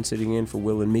McFarland sitting in for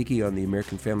Will and Mickey on the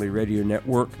American Family Radio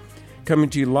Network.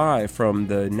 Coming to you live from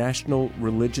the National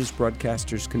Religious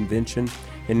Broadcasters Convention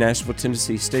in Nashville,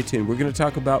 Tennessee. Stay tuned. We're going to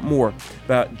talk more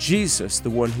about Jesus,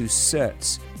 the one who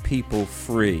sets people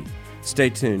free. Stay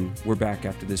tuned. We're back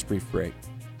after this brief break.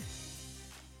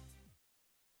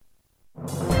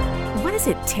 does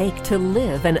it take to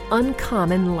live an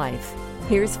uncommon life?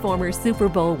 Here's former Super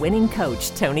Bowl winning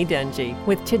coach Tony Dungy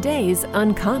with today's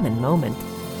uncommon moment.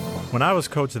 When I was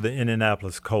coach of the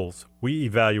Indianapolis Colts, we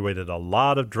evaluated a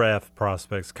lot of draft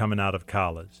prospects coming out of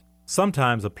college.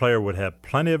 Sometimes a player would have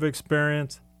plenty of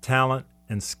experience, talent,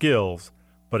 and skills,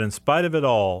 but in spite of it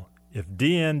all, if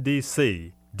DNDC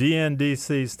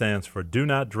stands for Do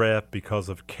Not Draft Because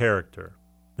of Character.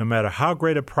 No matter how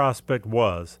great a prospect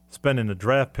was, spending a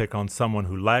draft pick on someone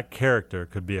who lacked character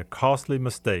could be a costly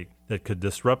mistake that could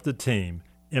disrupt the team,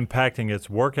 impacting its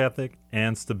work ethic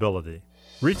and stability.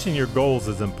 Reaching your goals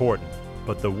is important,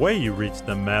 but the way you reach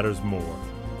them matters more.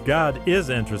 God is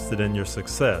interested in your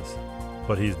success,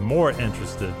 but He's more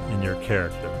interested in your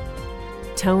character.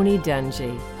 Tony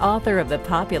Dungy, author of the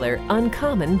popular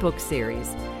Uncommon book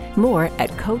series. More at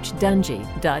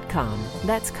CoachDungy.com.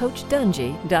 That's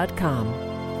CoachDungy.com.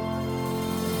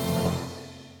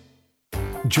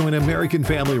 Join American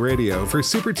Family Radio for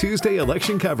Super Tuesday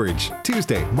election coverage,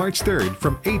 Tuesday, March 3rd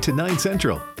from 8 to 9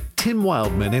 Central. Tim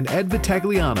Wildman and Ed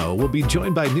Vitagliano will be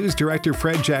joined by News Director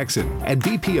Fred Jackson and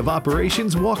VP of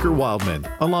Operations Walker Wildman,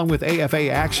 along with AFA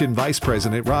Action Vice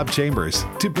President Rob Chambers,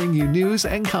 to bring you news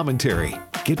and commentary.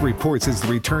 Get reports as the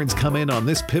returns come in on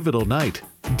this pivotal night.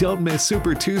 Don't miss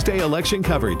Super Tuesday election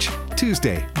coverage,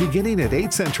 Tuesday, beginning at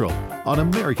 8 Central on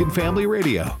American Family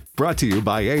Radio. Brought to you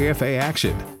by AFA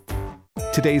Action.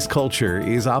 Today's culture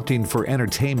is opting for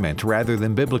entertainment rather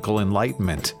than biblical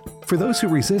enlightenment. For those who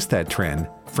resist that trend,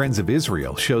 Friends of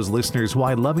Israel shows listeners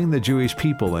why loving the Jewish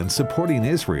people and supporting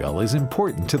Israel is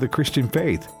important to the Christian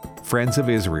faith. Friends of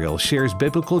Israel shares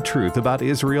biblical truth about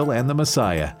Israel and the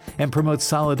Messiah and promotes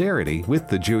solidarity with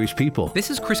the Jewish people.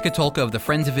 This is Chris Katolka of the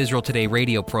Friends of Israel Today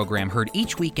radio program, heard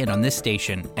each weekend on this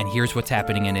station, and here's what's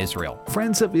happening in Israel.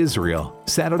 Friends of Israel,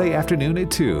 Saturday afternoon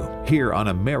at 2, here on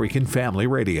American Family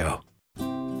Radio.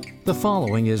 The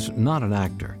following is not an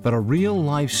actor, but a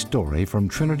real-life story from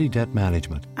Trinity Debt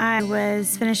Management. I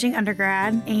was finishing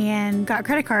undergrad and got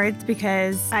credit cards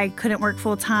because I couldn't work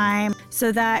full-time.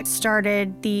 So that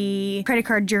started the credit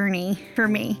card journey for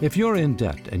me. If you're in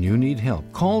debt and you need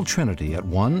help, call Trinity at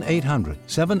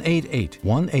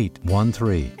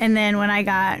 1-800-788-1813. And then when I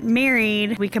got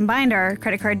married, we combined our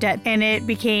credit card debt and it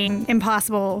became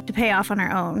impossible to pay off on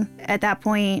our own. At that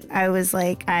point, I was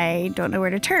like, I don't know where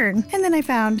to turn. And then I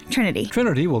found Trinity.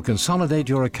 Trinity will consolidate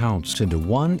your accounts into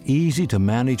one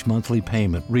easy-to-manage monthly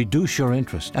payment, reduce your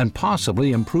interest, and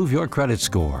possibly improve your credit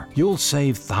score. You'll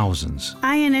save thousands.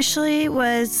 I initially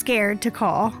was scared to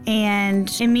call, and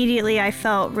immediately I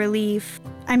felt relief.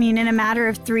 I mean, in a matter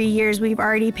of 3 years, we've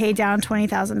already paid down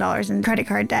 $20,000 in credit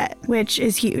card debt, which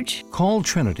is huge. Call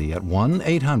Trinity at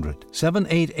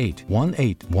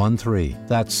 1-800-788-1813.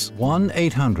 That's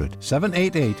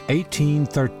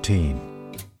 1-800-788-1813.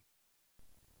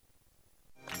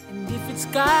 And if it's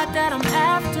God that I'm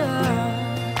after,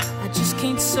 I just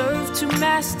can't serve two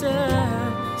masters.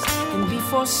 And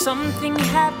before something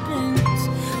happens,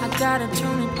 I gotta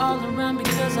turn it all around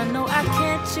because I know I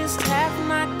can't just have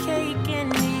my cake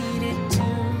and eat it too.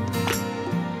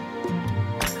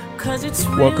 'Cause it's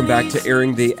really Welcome back to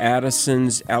Airing the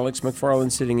Addisons. Alex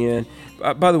McFarland sitting in.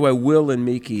 By the way, Will and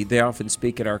Miki, they often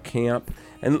speak at our camp.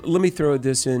 And let me throw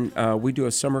this in. We do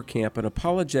a summer camp, an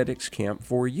apologetics camp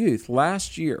for youth.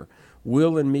 Last year,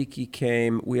 Will and Miki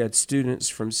came. We had students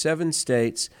from 7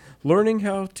 states learning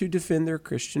how to defend their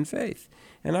Christian faith.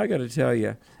 And I got to tell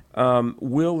you,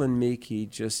 Will and Miki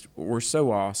just were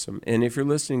so awesome. And if you're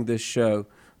listening to this show,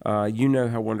 you know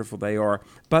how wonderful they are.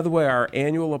 By the way, our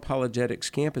annual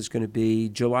apologetics camp is going to be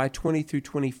July 20 through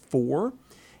 24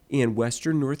 in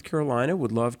Western North Carolina.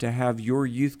 Would love to have your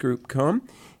youth group come.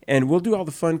 And we'll do all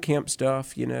the fun camp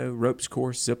stuff, you know, ropes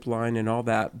course, zip line, and all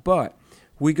that. But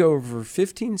we go over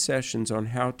 15 sessions on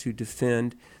how to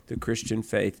defend the Christian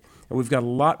faith. And we've got a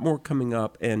lot more coming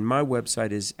up. And my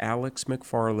website is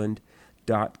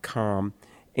alexmcfarland.com.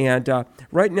 And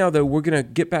right now, though, we're going to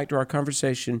get back to our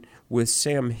conversation with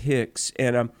Sam Hicks.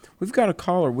 And we've got a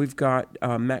caller. We've got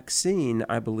Maxine,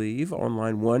 I believe, on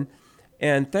line 1.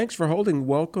 And thanks for holding.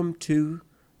 Welcome to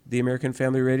the American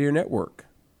Family Radio Network.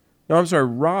 No, I'm sorry,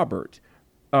 Robert,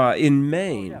 in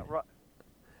Maine. Oh, yeah,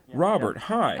 Robert,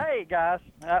 hi. Hey, guys.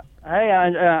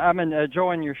 I'm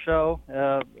enjoying your show.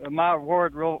 My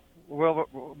word will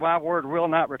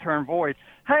not return void.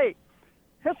 Hey,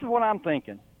 this is what I'm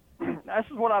thinking. This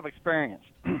is what I've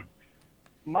experienced.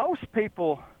 Most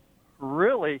people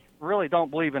really, really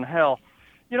don't believe in hell.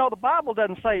 You know, the Bible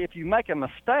doesn't say if you make a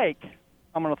mistake,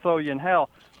 I'm going to throw you in hell.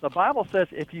 The Bible says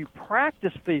if you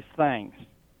practice these things,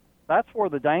 that's where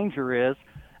the danger is.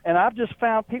 And I've just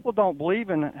found people don't believe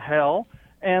in hell,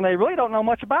 and they really don't know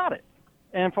much about it.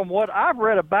 And from what I've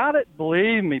read about it,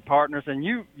 believe me, partners, and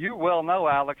you well know,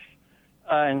 Alex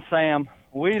and Sam,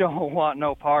 we don't want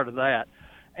no part of that.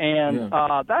 And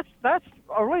that's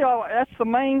really all. That's the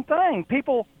main thing.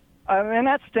 People, and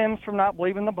that stems from not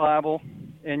believing the Bible.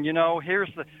 And here's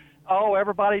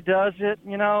everybody does it,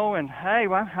 and hey,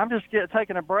 well, I'm just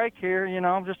taking a break here,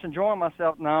 I'm just enjoying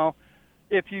myself. No,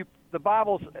 the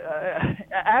Bible's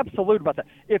absolute about that.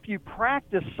 If you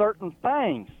practice certain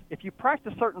things,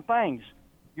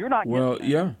 you're not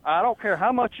getting that. I don't care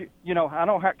how much I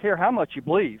don't care how much you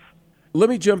believe. Let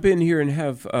me jump in here and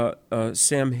have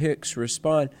Sam Hicks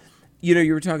respond.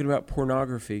 You were talking about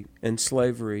pornography and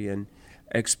slavery and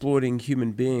exploiting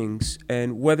human beings,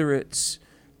 and whether it's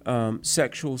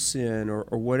sexual sin or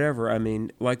whatever. I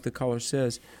mean, like the caller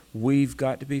says, we've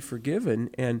got to be forgiven.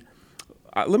 And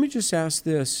let me just ask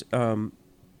this. The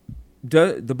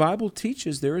Bible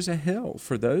teaches there is a hell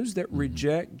for those that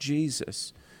reject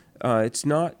Jesus. It's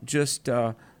not just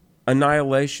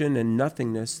annihilation and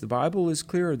nothingness. The Bible is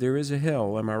clear. There is a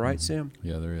hell. Am I right, Sam?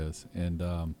 Yeah, there is. And,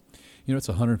 it's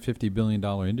a $150 billion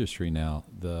industry now,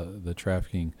 the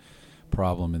trafficking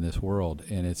problem in this world,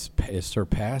 and it's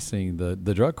surpassing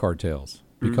the drug cartels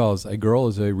because a girl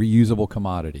is a reusable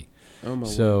commodity.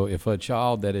 So if a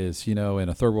child that is in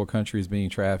a third world country is being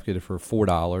trafficked for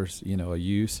 $4 a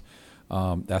use,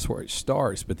 that's where it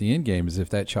starts. But the end game is if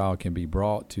that child can be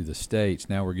brought to the States,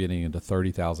 now we're getting into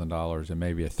 $30,000 and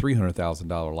maybe a $300,000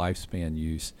 lifespan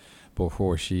use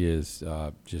before she is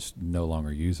just no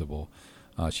longer usable.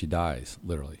 She dies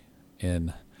literally,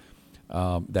 and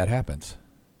that happens.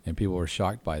 And people are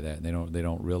shocked by that, and they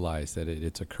don't realize that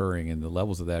it's occurring, and the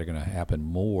levels of that are going to happen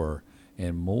more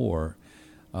and more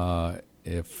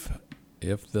if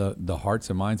the hearts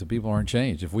and minds of people aren't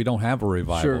changed. If we don't have a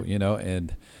revival,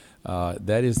 and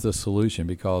that is the solution,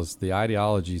 because the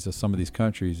ideologies of some of these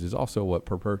countries is also what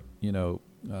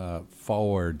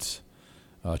forwards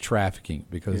trafficking,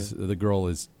 because the girl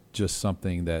is just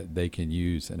something that they can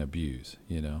use and abuse.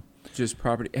 Just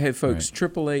property. Hey, folks,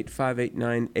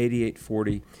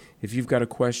 888-589-8840. If you've got a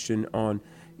question on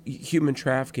human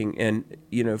trafficking and,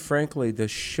 frankly, the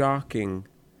shocking,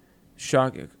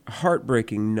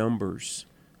 heartbreaking numbers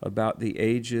about the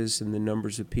ages and the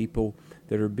numbers of people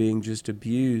that are being just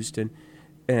abused.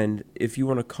 And if you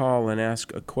want to call and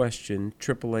ask a question,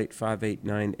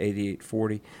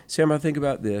 888-589-8840. Sam, I think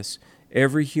about this.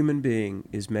 Every human being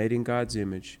is made in God's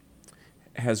image,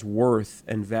 has worth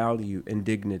and value and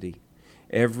dignity.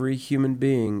 Every human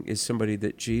being is somebody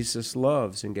that Jesus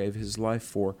loves and gave his life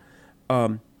for.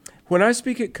 When I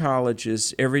speak at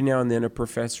colleges, every now and then a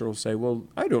professor will say, well,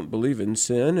 I don't believe in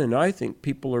sin, and I think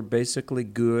people are basically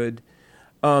good.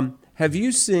 Have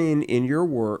you seen in your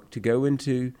work to go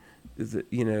into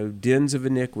the dens of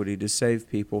iniquity to save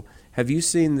people, have you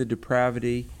seen the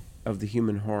depravity of the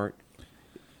human heart?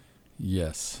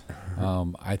 Yes.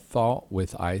 I thought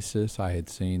with ISIS I had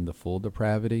seen the full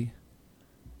depravity,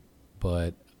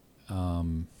 but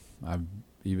I've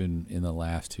even in the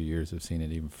last 2 years have seen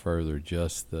it even further,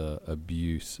 just the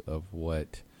abuse of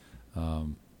what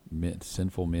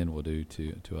sinful men will do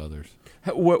to others.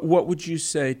 What would you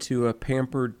say to a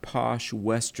pampered, posh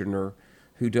Westerner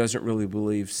who doesn't really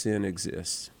believe sin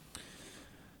exists?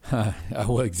 I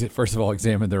will first of all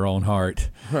examine their own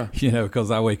heart, because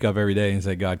I wake up every day and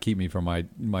say, God, keep me from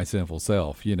my sinful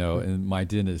self, and my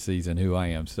tendencies and who I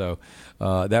am. So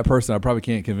that person I probably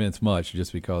can't convince much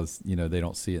just because, they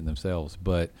don't see it in themselves.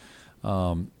 But,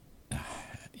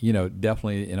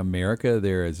 definitely in America,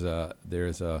 there is a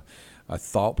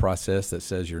thought process that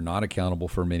says you're not accountable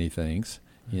for many things.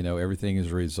 Everything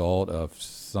is a result of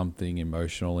something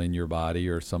emotional in your body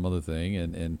or some other thing,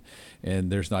 and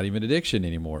there's not even addiction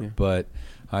anymore. Yeah. But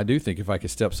I do think if I could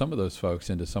step some of those folks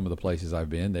into some of the places I've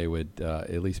been, they would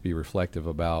at least be reflective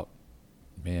about,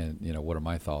 what are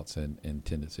my thoughts and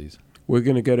tendencies. We're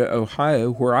going to go to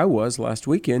Ohio, where I was last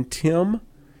weekend. Tim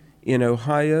in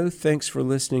Ohio, thanks for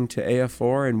listening to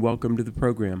AFR, and welcome to the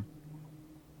program.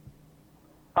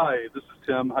 Hi, this is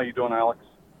Tim. How you doing, Alex?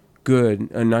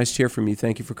 Good. Nice to hear from you.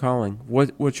 Thank you for calling.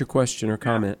 What's your question or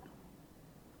comment?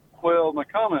 Well, my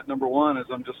comment, number one, is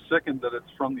I'm just sickened that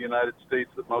it's from the United States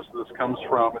that most of this comes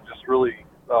from. It just really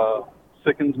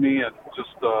sickens me, and just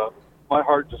my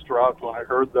heart just dropped when I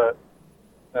heard that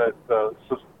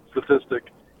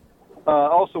statistic. I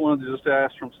also wanted to just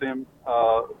ask from Sam,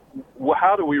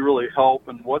 how do we really help,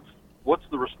 and what's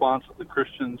the response that the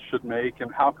Christians should make,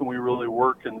 and how can we really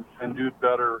work and do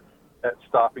better at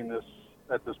stopping this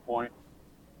at this point?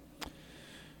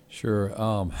 Sure.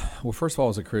 Well, first of all,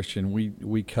 as a Christian,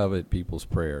 we covet people's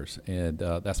prayers, and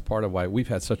that's part of why we've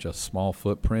had such a small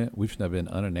footprint. We've been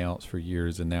unannounced for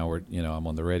years, and now I'm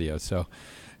on the radio. So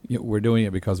we're doing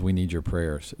it because we need your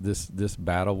prayers. This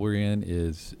battle we're in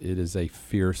is a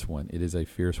fierce one. It is a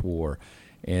fierce war,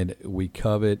 and we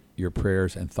covet your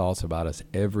prayers and thoughts about us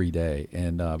every day.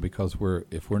 And because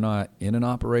if we're not in an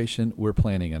operation, we're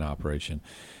planning an operation,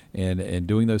 and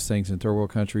doing those things in third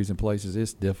world countries and places,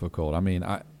 it's difficult. I mean,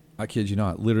 I kid you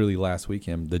not, literally last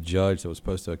weekend, the judge that was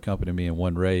supposed to accompany me in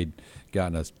one raid got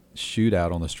in a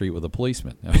shootout on the street with a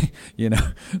policeman. I mean,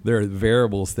 there are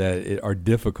variables that are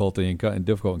difficult in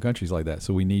countries like that.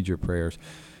 So we need your prayers.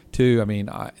 Two, I mean,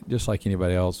 just like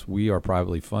anybody else, we are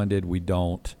privately funded. We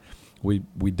don't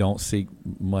seek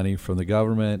money from the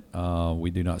government. We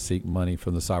do not seek money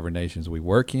from the sovereign nations we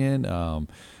work in.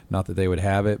 Not that they would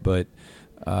have it, but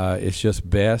it's just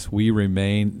best we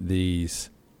remain these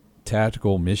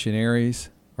tactical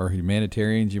missionaries or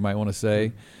humanitarians, you might want to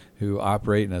say, who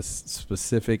operate in a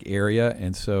specific area.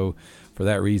 And so for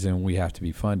that reason, we have to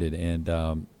be funded. And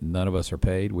none of us are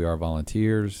paid. We are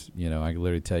volunteers. I can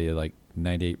literally tell you like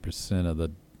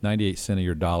 98 cents of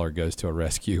your dollar goes to a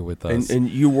rescue with us. And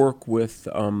you work with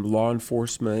law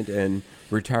enforcement and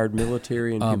retired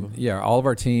military and people? Yeah, all of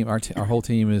our team, our whole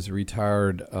team is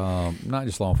retired, not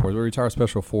just law enforcement, but retired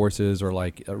special forces or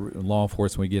like law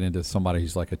enforcement. We get into somebody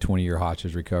who's like a 20-year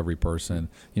hostage recovery person,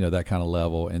 that kind of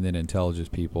level, and then intelligence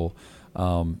people.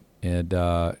 And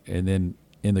then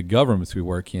in the governments we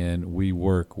work in, we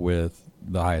work with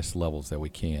the highest levels that we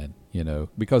can.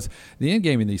 Because the end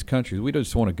game in these countries, we don't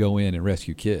just want to go in and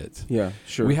rescue kids. Yeah,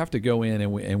 sure. We have to go in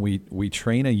and we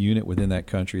train a unit within that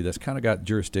country that's kind of got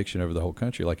jurisdiction over the whole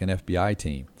country, like an FBI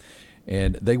team,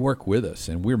 and they work with us,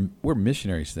 and we're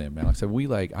missionaries to them. And like I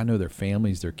said, I know their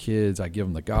families, their kids. I give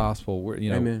them the gospel.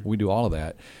 We do all of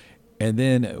that, and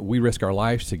then we risk our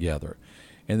lives together.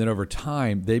 And then over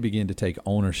time, they begin to take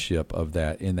ownership of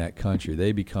that in that country.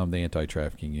 They become the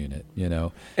anti-trafficking unit,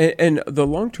 And the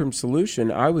long-term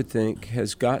solution, I would think,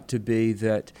 has got to be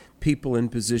that people in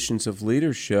positions of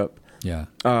leadership,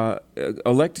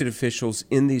 elected officials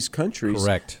in these countries,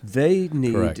 they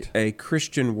need a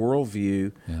Christian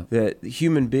worldview that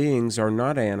human beings are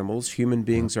not animals, human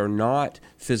beings are not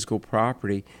physical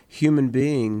property, human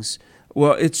beings...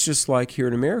 Well, it's just like here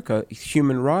in America,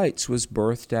 human rights was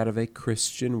birthed out of a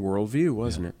Christian worldview,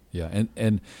 wasn't it? Yeah,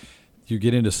 and you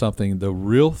get into something, the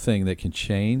real thing that can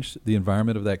change the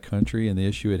environment of that country and the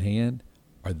issue at hand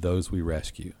are those we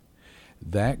rescue.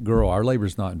 That girl, our labor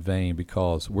is not in vain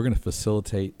because we're going to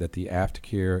facilitate that the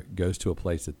aftercare goes to a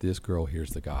place that this girl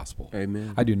hears the gospel.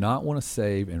 Amen. I do not want to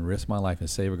save and risk my life and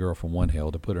save a girl from one hell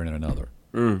to put her in another.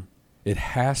 It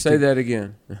has to. Say that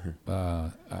again.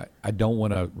 I don't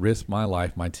want to risk my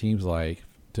life, my team's life,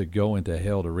 to go into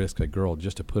hell to risk a girl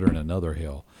just to put her in another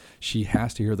hell. She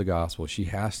has to hear the gospel. She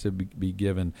has to be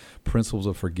given principles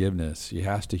of forgiveness. She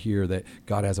has to hear that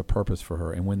God has a purpose for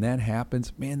her. And when that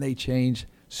happens, man, they change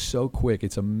so quick.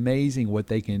 It's amazing what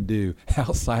they can do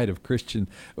outside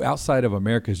of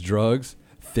America's drugs,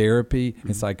 therapy,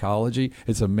 and psychology.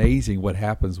 It's amazing what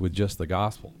happens with just the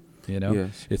gospel.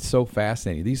 Yes. It's so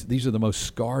fascinating. These are the most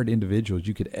scarred individuals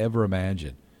you could ever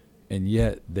imagine, and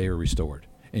yet they are restored,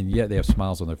 and yet they have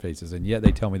smiles on their faces, and yet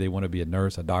they tell me they want to be a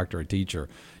nurse, a doctor, a teacher,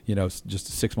 just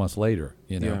 6 months later,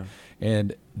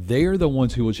 and they are the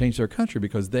ones who will change their country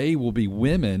because they will be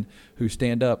women who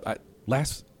stand up. I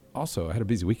had a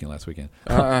busy weekend last weekend.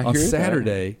 On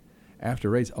Saturday, after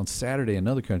raids, on Saturday, in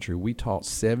another country, we taught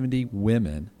 70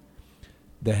 women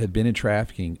that had been in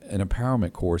trafficking an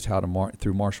empowerment course, how to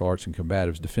through martial arts and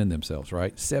combatives defend themselves,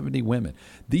 right? 70 women.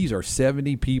 These are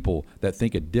 70 people that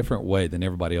think a different way than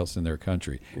everybody else in their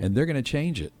country, and they're going to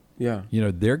change it. Yeah.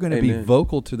 They're going to be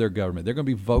vocal to their government. They're going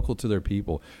to be vocal to their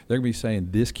people. They're going to be saying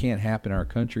this can't happen in our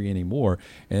country anymore,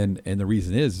 and the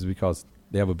reason is because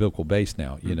they have a biblical base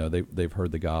now. They've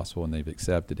heard the gospel and they've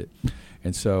accepted it,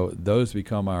 and so those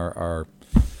become our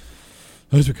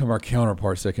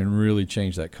counterparts that can really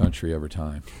change that country over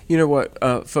time. You know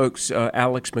what, folks,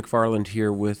 Alex McFarland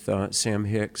here with Sam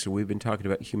Hicks, and we've been talking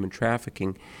about human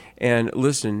trafficking. And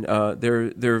listen,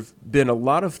 there have been a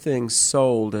lot of things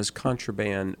sold as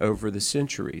contraband over the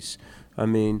centuries. I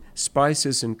mean,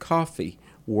 spices and coffee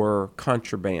were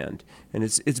contraband. And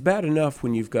it's bad enough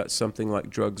when you've got something like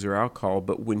drugs or alcohol,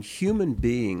 but when human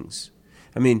beings,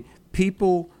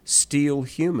 people steal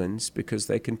humans because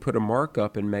they can put a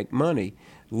markup and make money.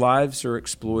 Lives are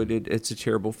exploited. It's a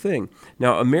terrible thing.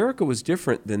 Now, America was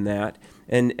different than that,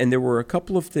 and there were a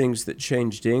couple of things that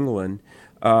changed England.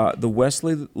 The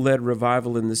Wesley-led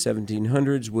revival in the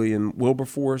 1700s, William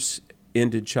Wilberforce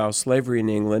ended child slavery in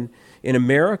England. In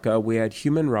America, we had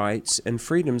human rights and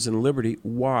freedoms and liberty.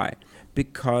 Why?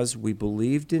 Because we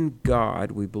believed in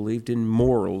God, we believed in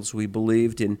morals, we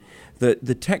believed in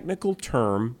the technical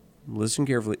term, listen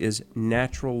carefully, is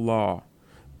natural law.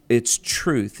 It's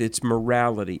truth, it's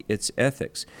morality, it's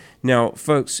ethics. Now,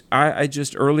 folks, I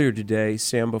just earlier today,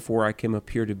 Sam, before I came up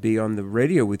here to be on the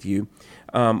radio with you,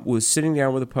 was sitting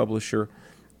down with a publisher.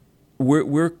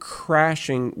 We're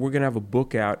crashing. We're going to have a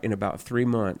book out in about 3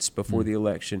 months before the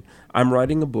election. I'm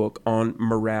writing a book on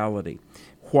morality.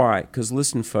 Why? Because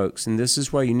listen, folks, and this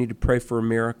is why you need to pray for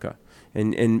America.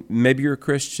 And maybe you're a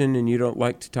Christian and you don't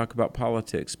like to talk about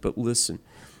politics, but listen.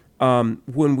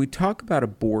 When we talk about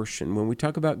abortion, when we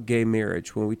talk about gay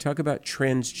marriage, when we talk about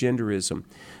transgenderism,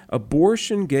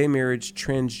 abortion, gay marriage,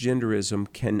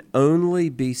 transgenderism can only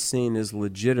be seen as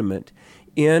legitimate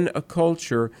in a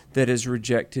culture that has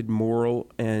rejected moral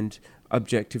and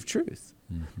objective truth.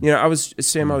 Mm-hmm. You know, I was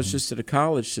just at a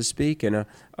college to speak, and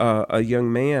a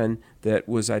young man that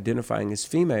was identifying as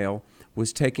female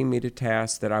was taking me to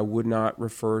task that I would not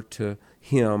refer to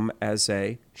him as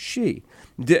a she.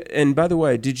 And by the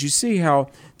way, did you see how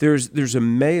there's a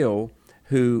male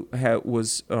who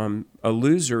was a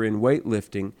loser in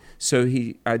weightlifting, so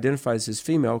he identifies as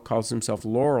female, calls himself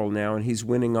Laurel now, and he's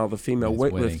winning all the female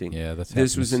weightlifting. Yeah, that's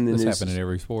happening in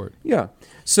every sport. Yeah.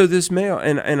 So this male,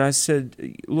 and I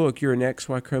said, look, you're an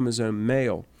XY chromosome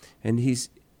male. And he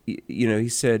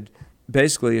said,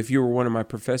 basically, if you were one of my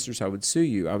professors, I would sue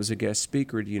you. I was a guest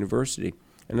speaker at a university.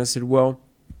 And I said, well,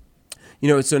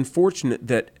 it's unfortunate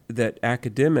that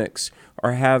academics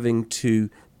are having to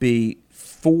be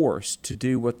forced to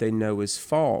do what they know is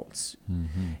false.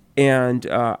 Mm-hmm. And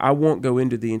I won't go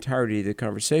into the entirety of the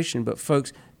conversation, but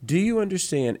folks, do you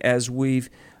understand, as we've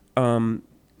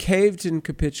caved and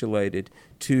capitulated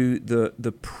to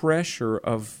the pressure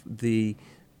of the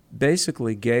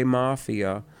basically gay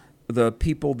mafia, the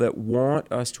people that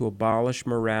want us to abolish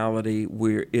morality,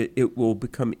 where it will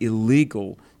become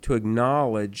illegal to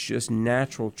acknowledge just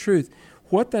natural truth,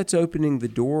 what that's opening the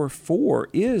door for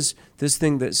is this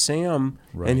thing that Sam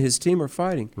and his team are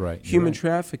fighting. Right. Human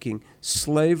trafficking,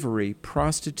 slavery,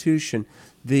 prostitution,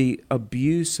 the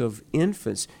abuse of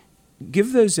infants.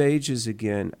 Give those ages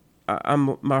again.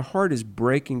 My heart is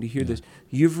breaking to hear this.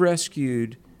 You've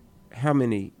rescued how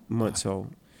many months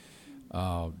old?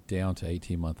 Down to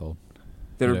 18-month-old.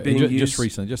 That are being used?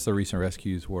 Just the recent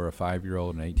rescues were a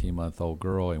 5-year-old and 18-month-old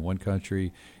girl in one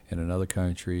country. In another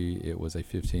country, it was a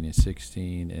 15 and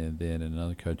 16, and then in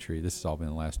another country, this has all been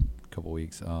in the last couple of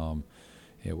weeks,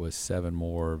 it was 7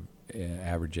 more,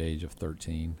 average age of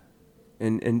 13.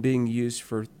 And being used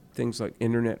for things like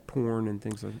internet porn and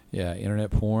things like that? Yeah,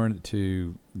 internet porn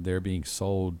they're being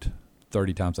sold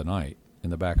 30 times a night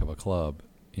in the back of a club.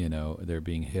 They're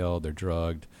being held, they're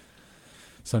drugged.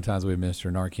 Sometimes we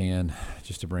administer Narcan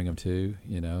just to bring them to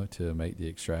make the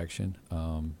extraction.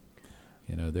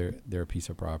 They're a piece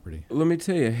of property. Let me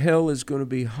tell you, hell is going to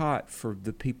be hot for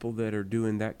the people that are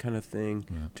doing that kind of thing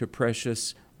to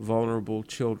precious, vulnerable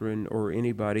children or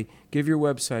anybody. Give your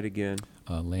website again.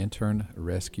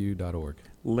 LanternRescue.org.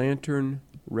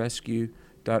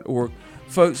 LanternRescue.org.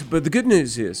 Folks, but the good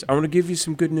news is, I want to give you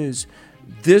some good news.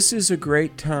 This is a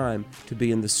great time to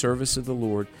be in the service of the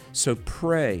Lord, so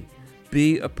pray.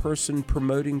 Be a person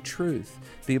promoting truth.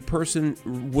 Be a person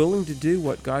willing to do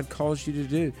what God calls you to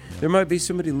do. Yeah. There might be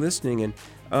somebody listening, and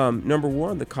number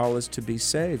one, the call is to be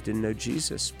saved and know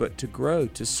Jesus, but to grow,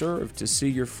 to serve, to see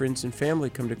your friends and family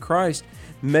come to Christ,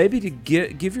 maybe to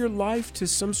give your life to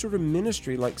some sort of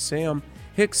ministry like Sam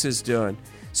Hicks has done.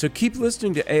 So keep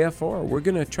listening to AFR. We're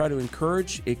going to try to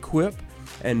encourage, equip,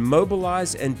 and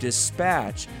mobilize and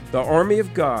dispatch the army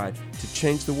of God to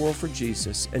change the world for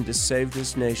Jesus and to save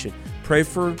this nation. Pray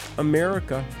for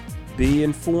America. Be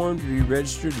informed, be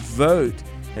registered, vote,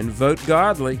 and vote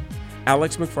godly.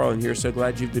 Alex McFarland here. So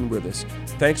glad you've been with us.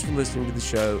 Thanks for listening to the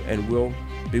show, and we'll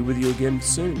be with you again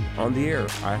soon on the air,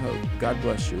 I hope. God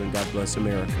bless you, and God bless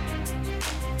America.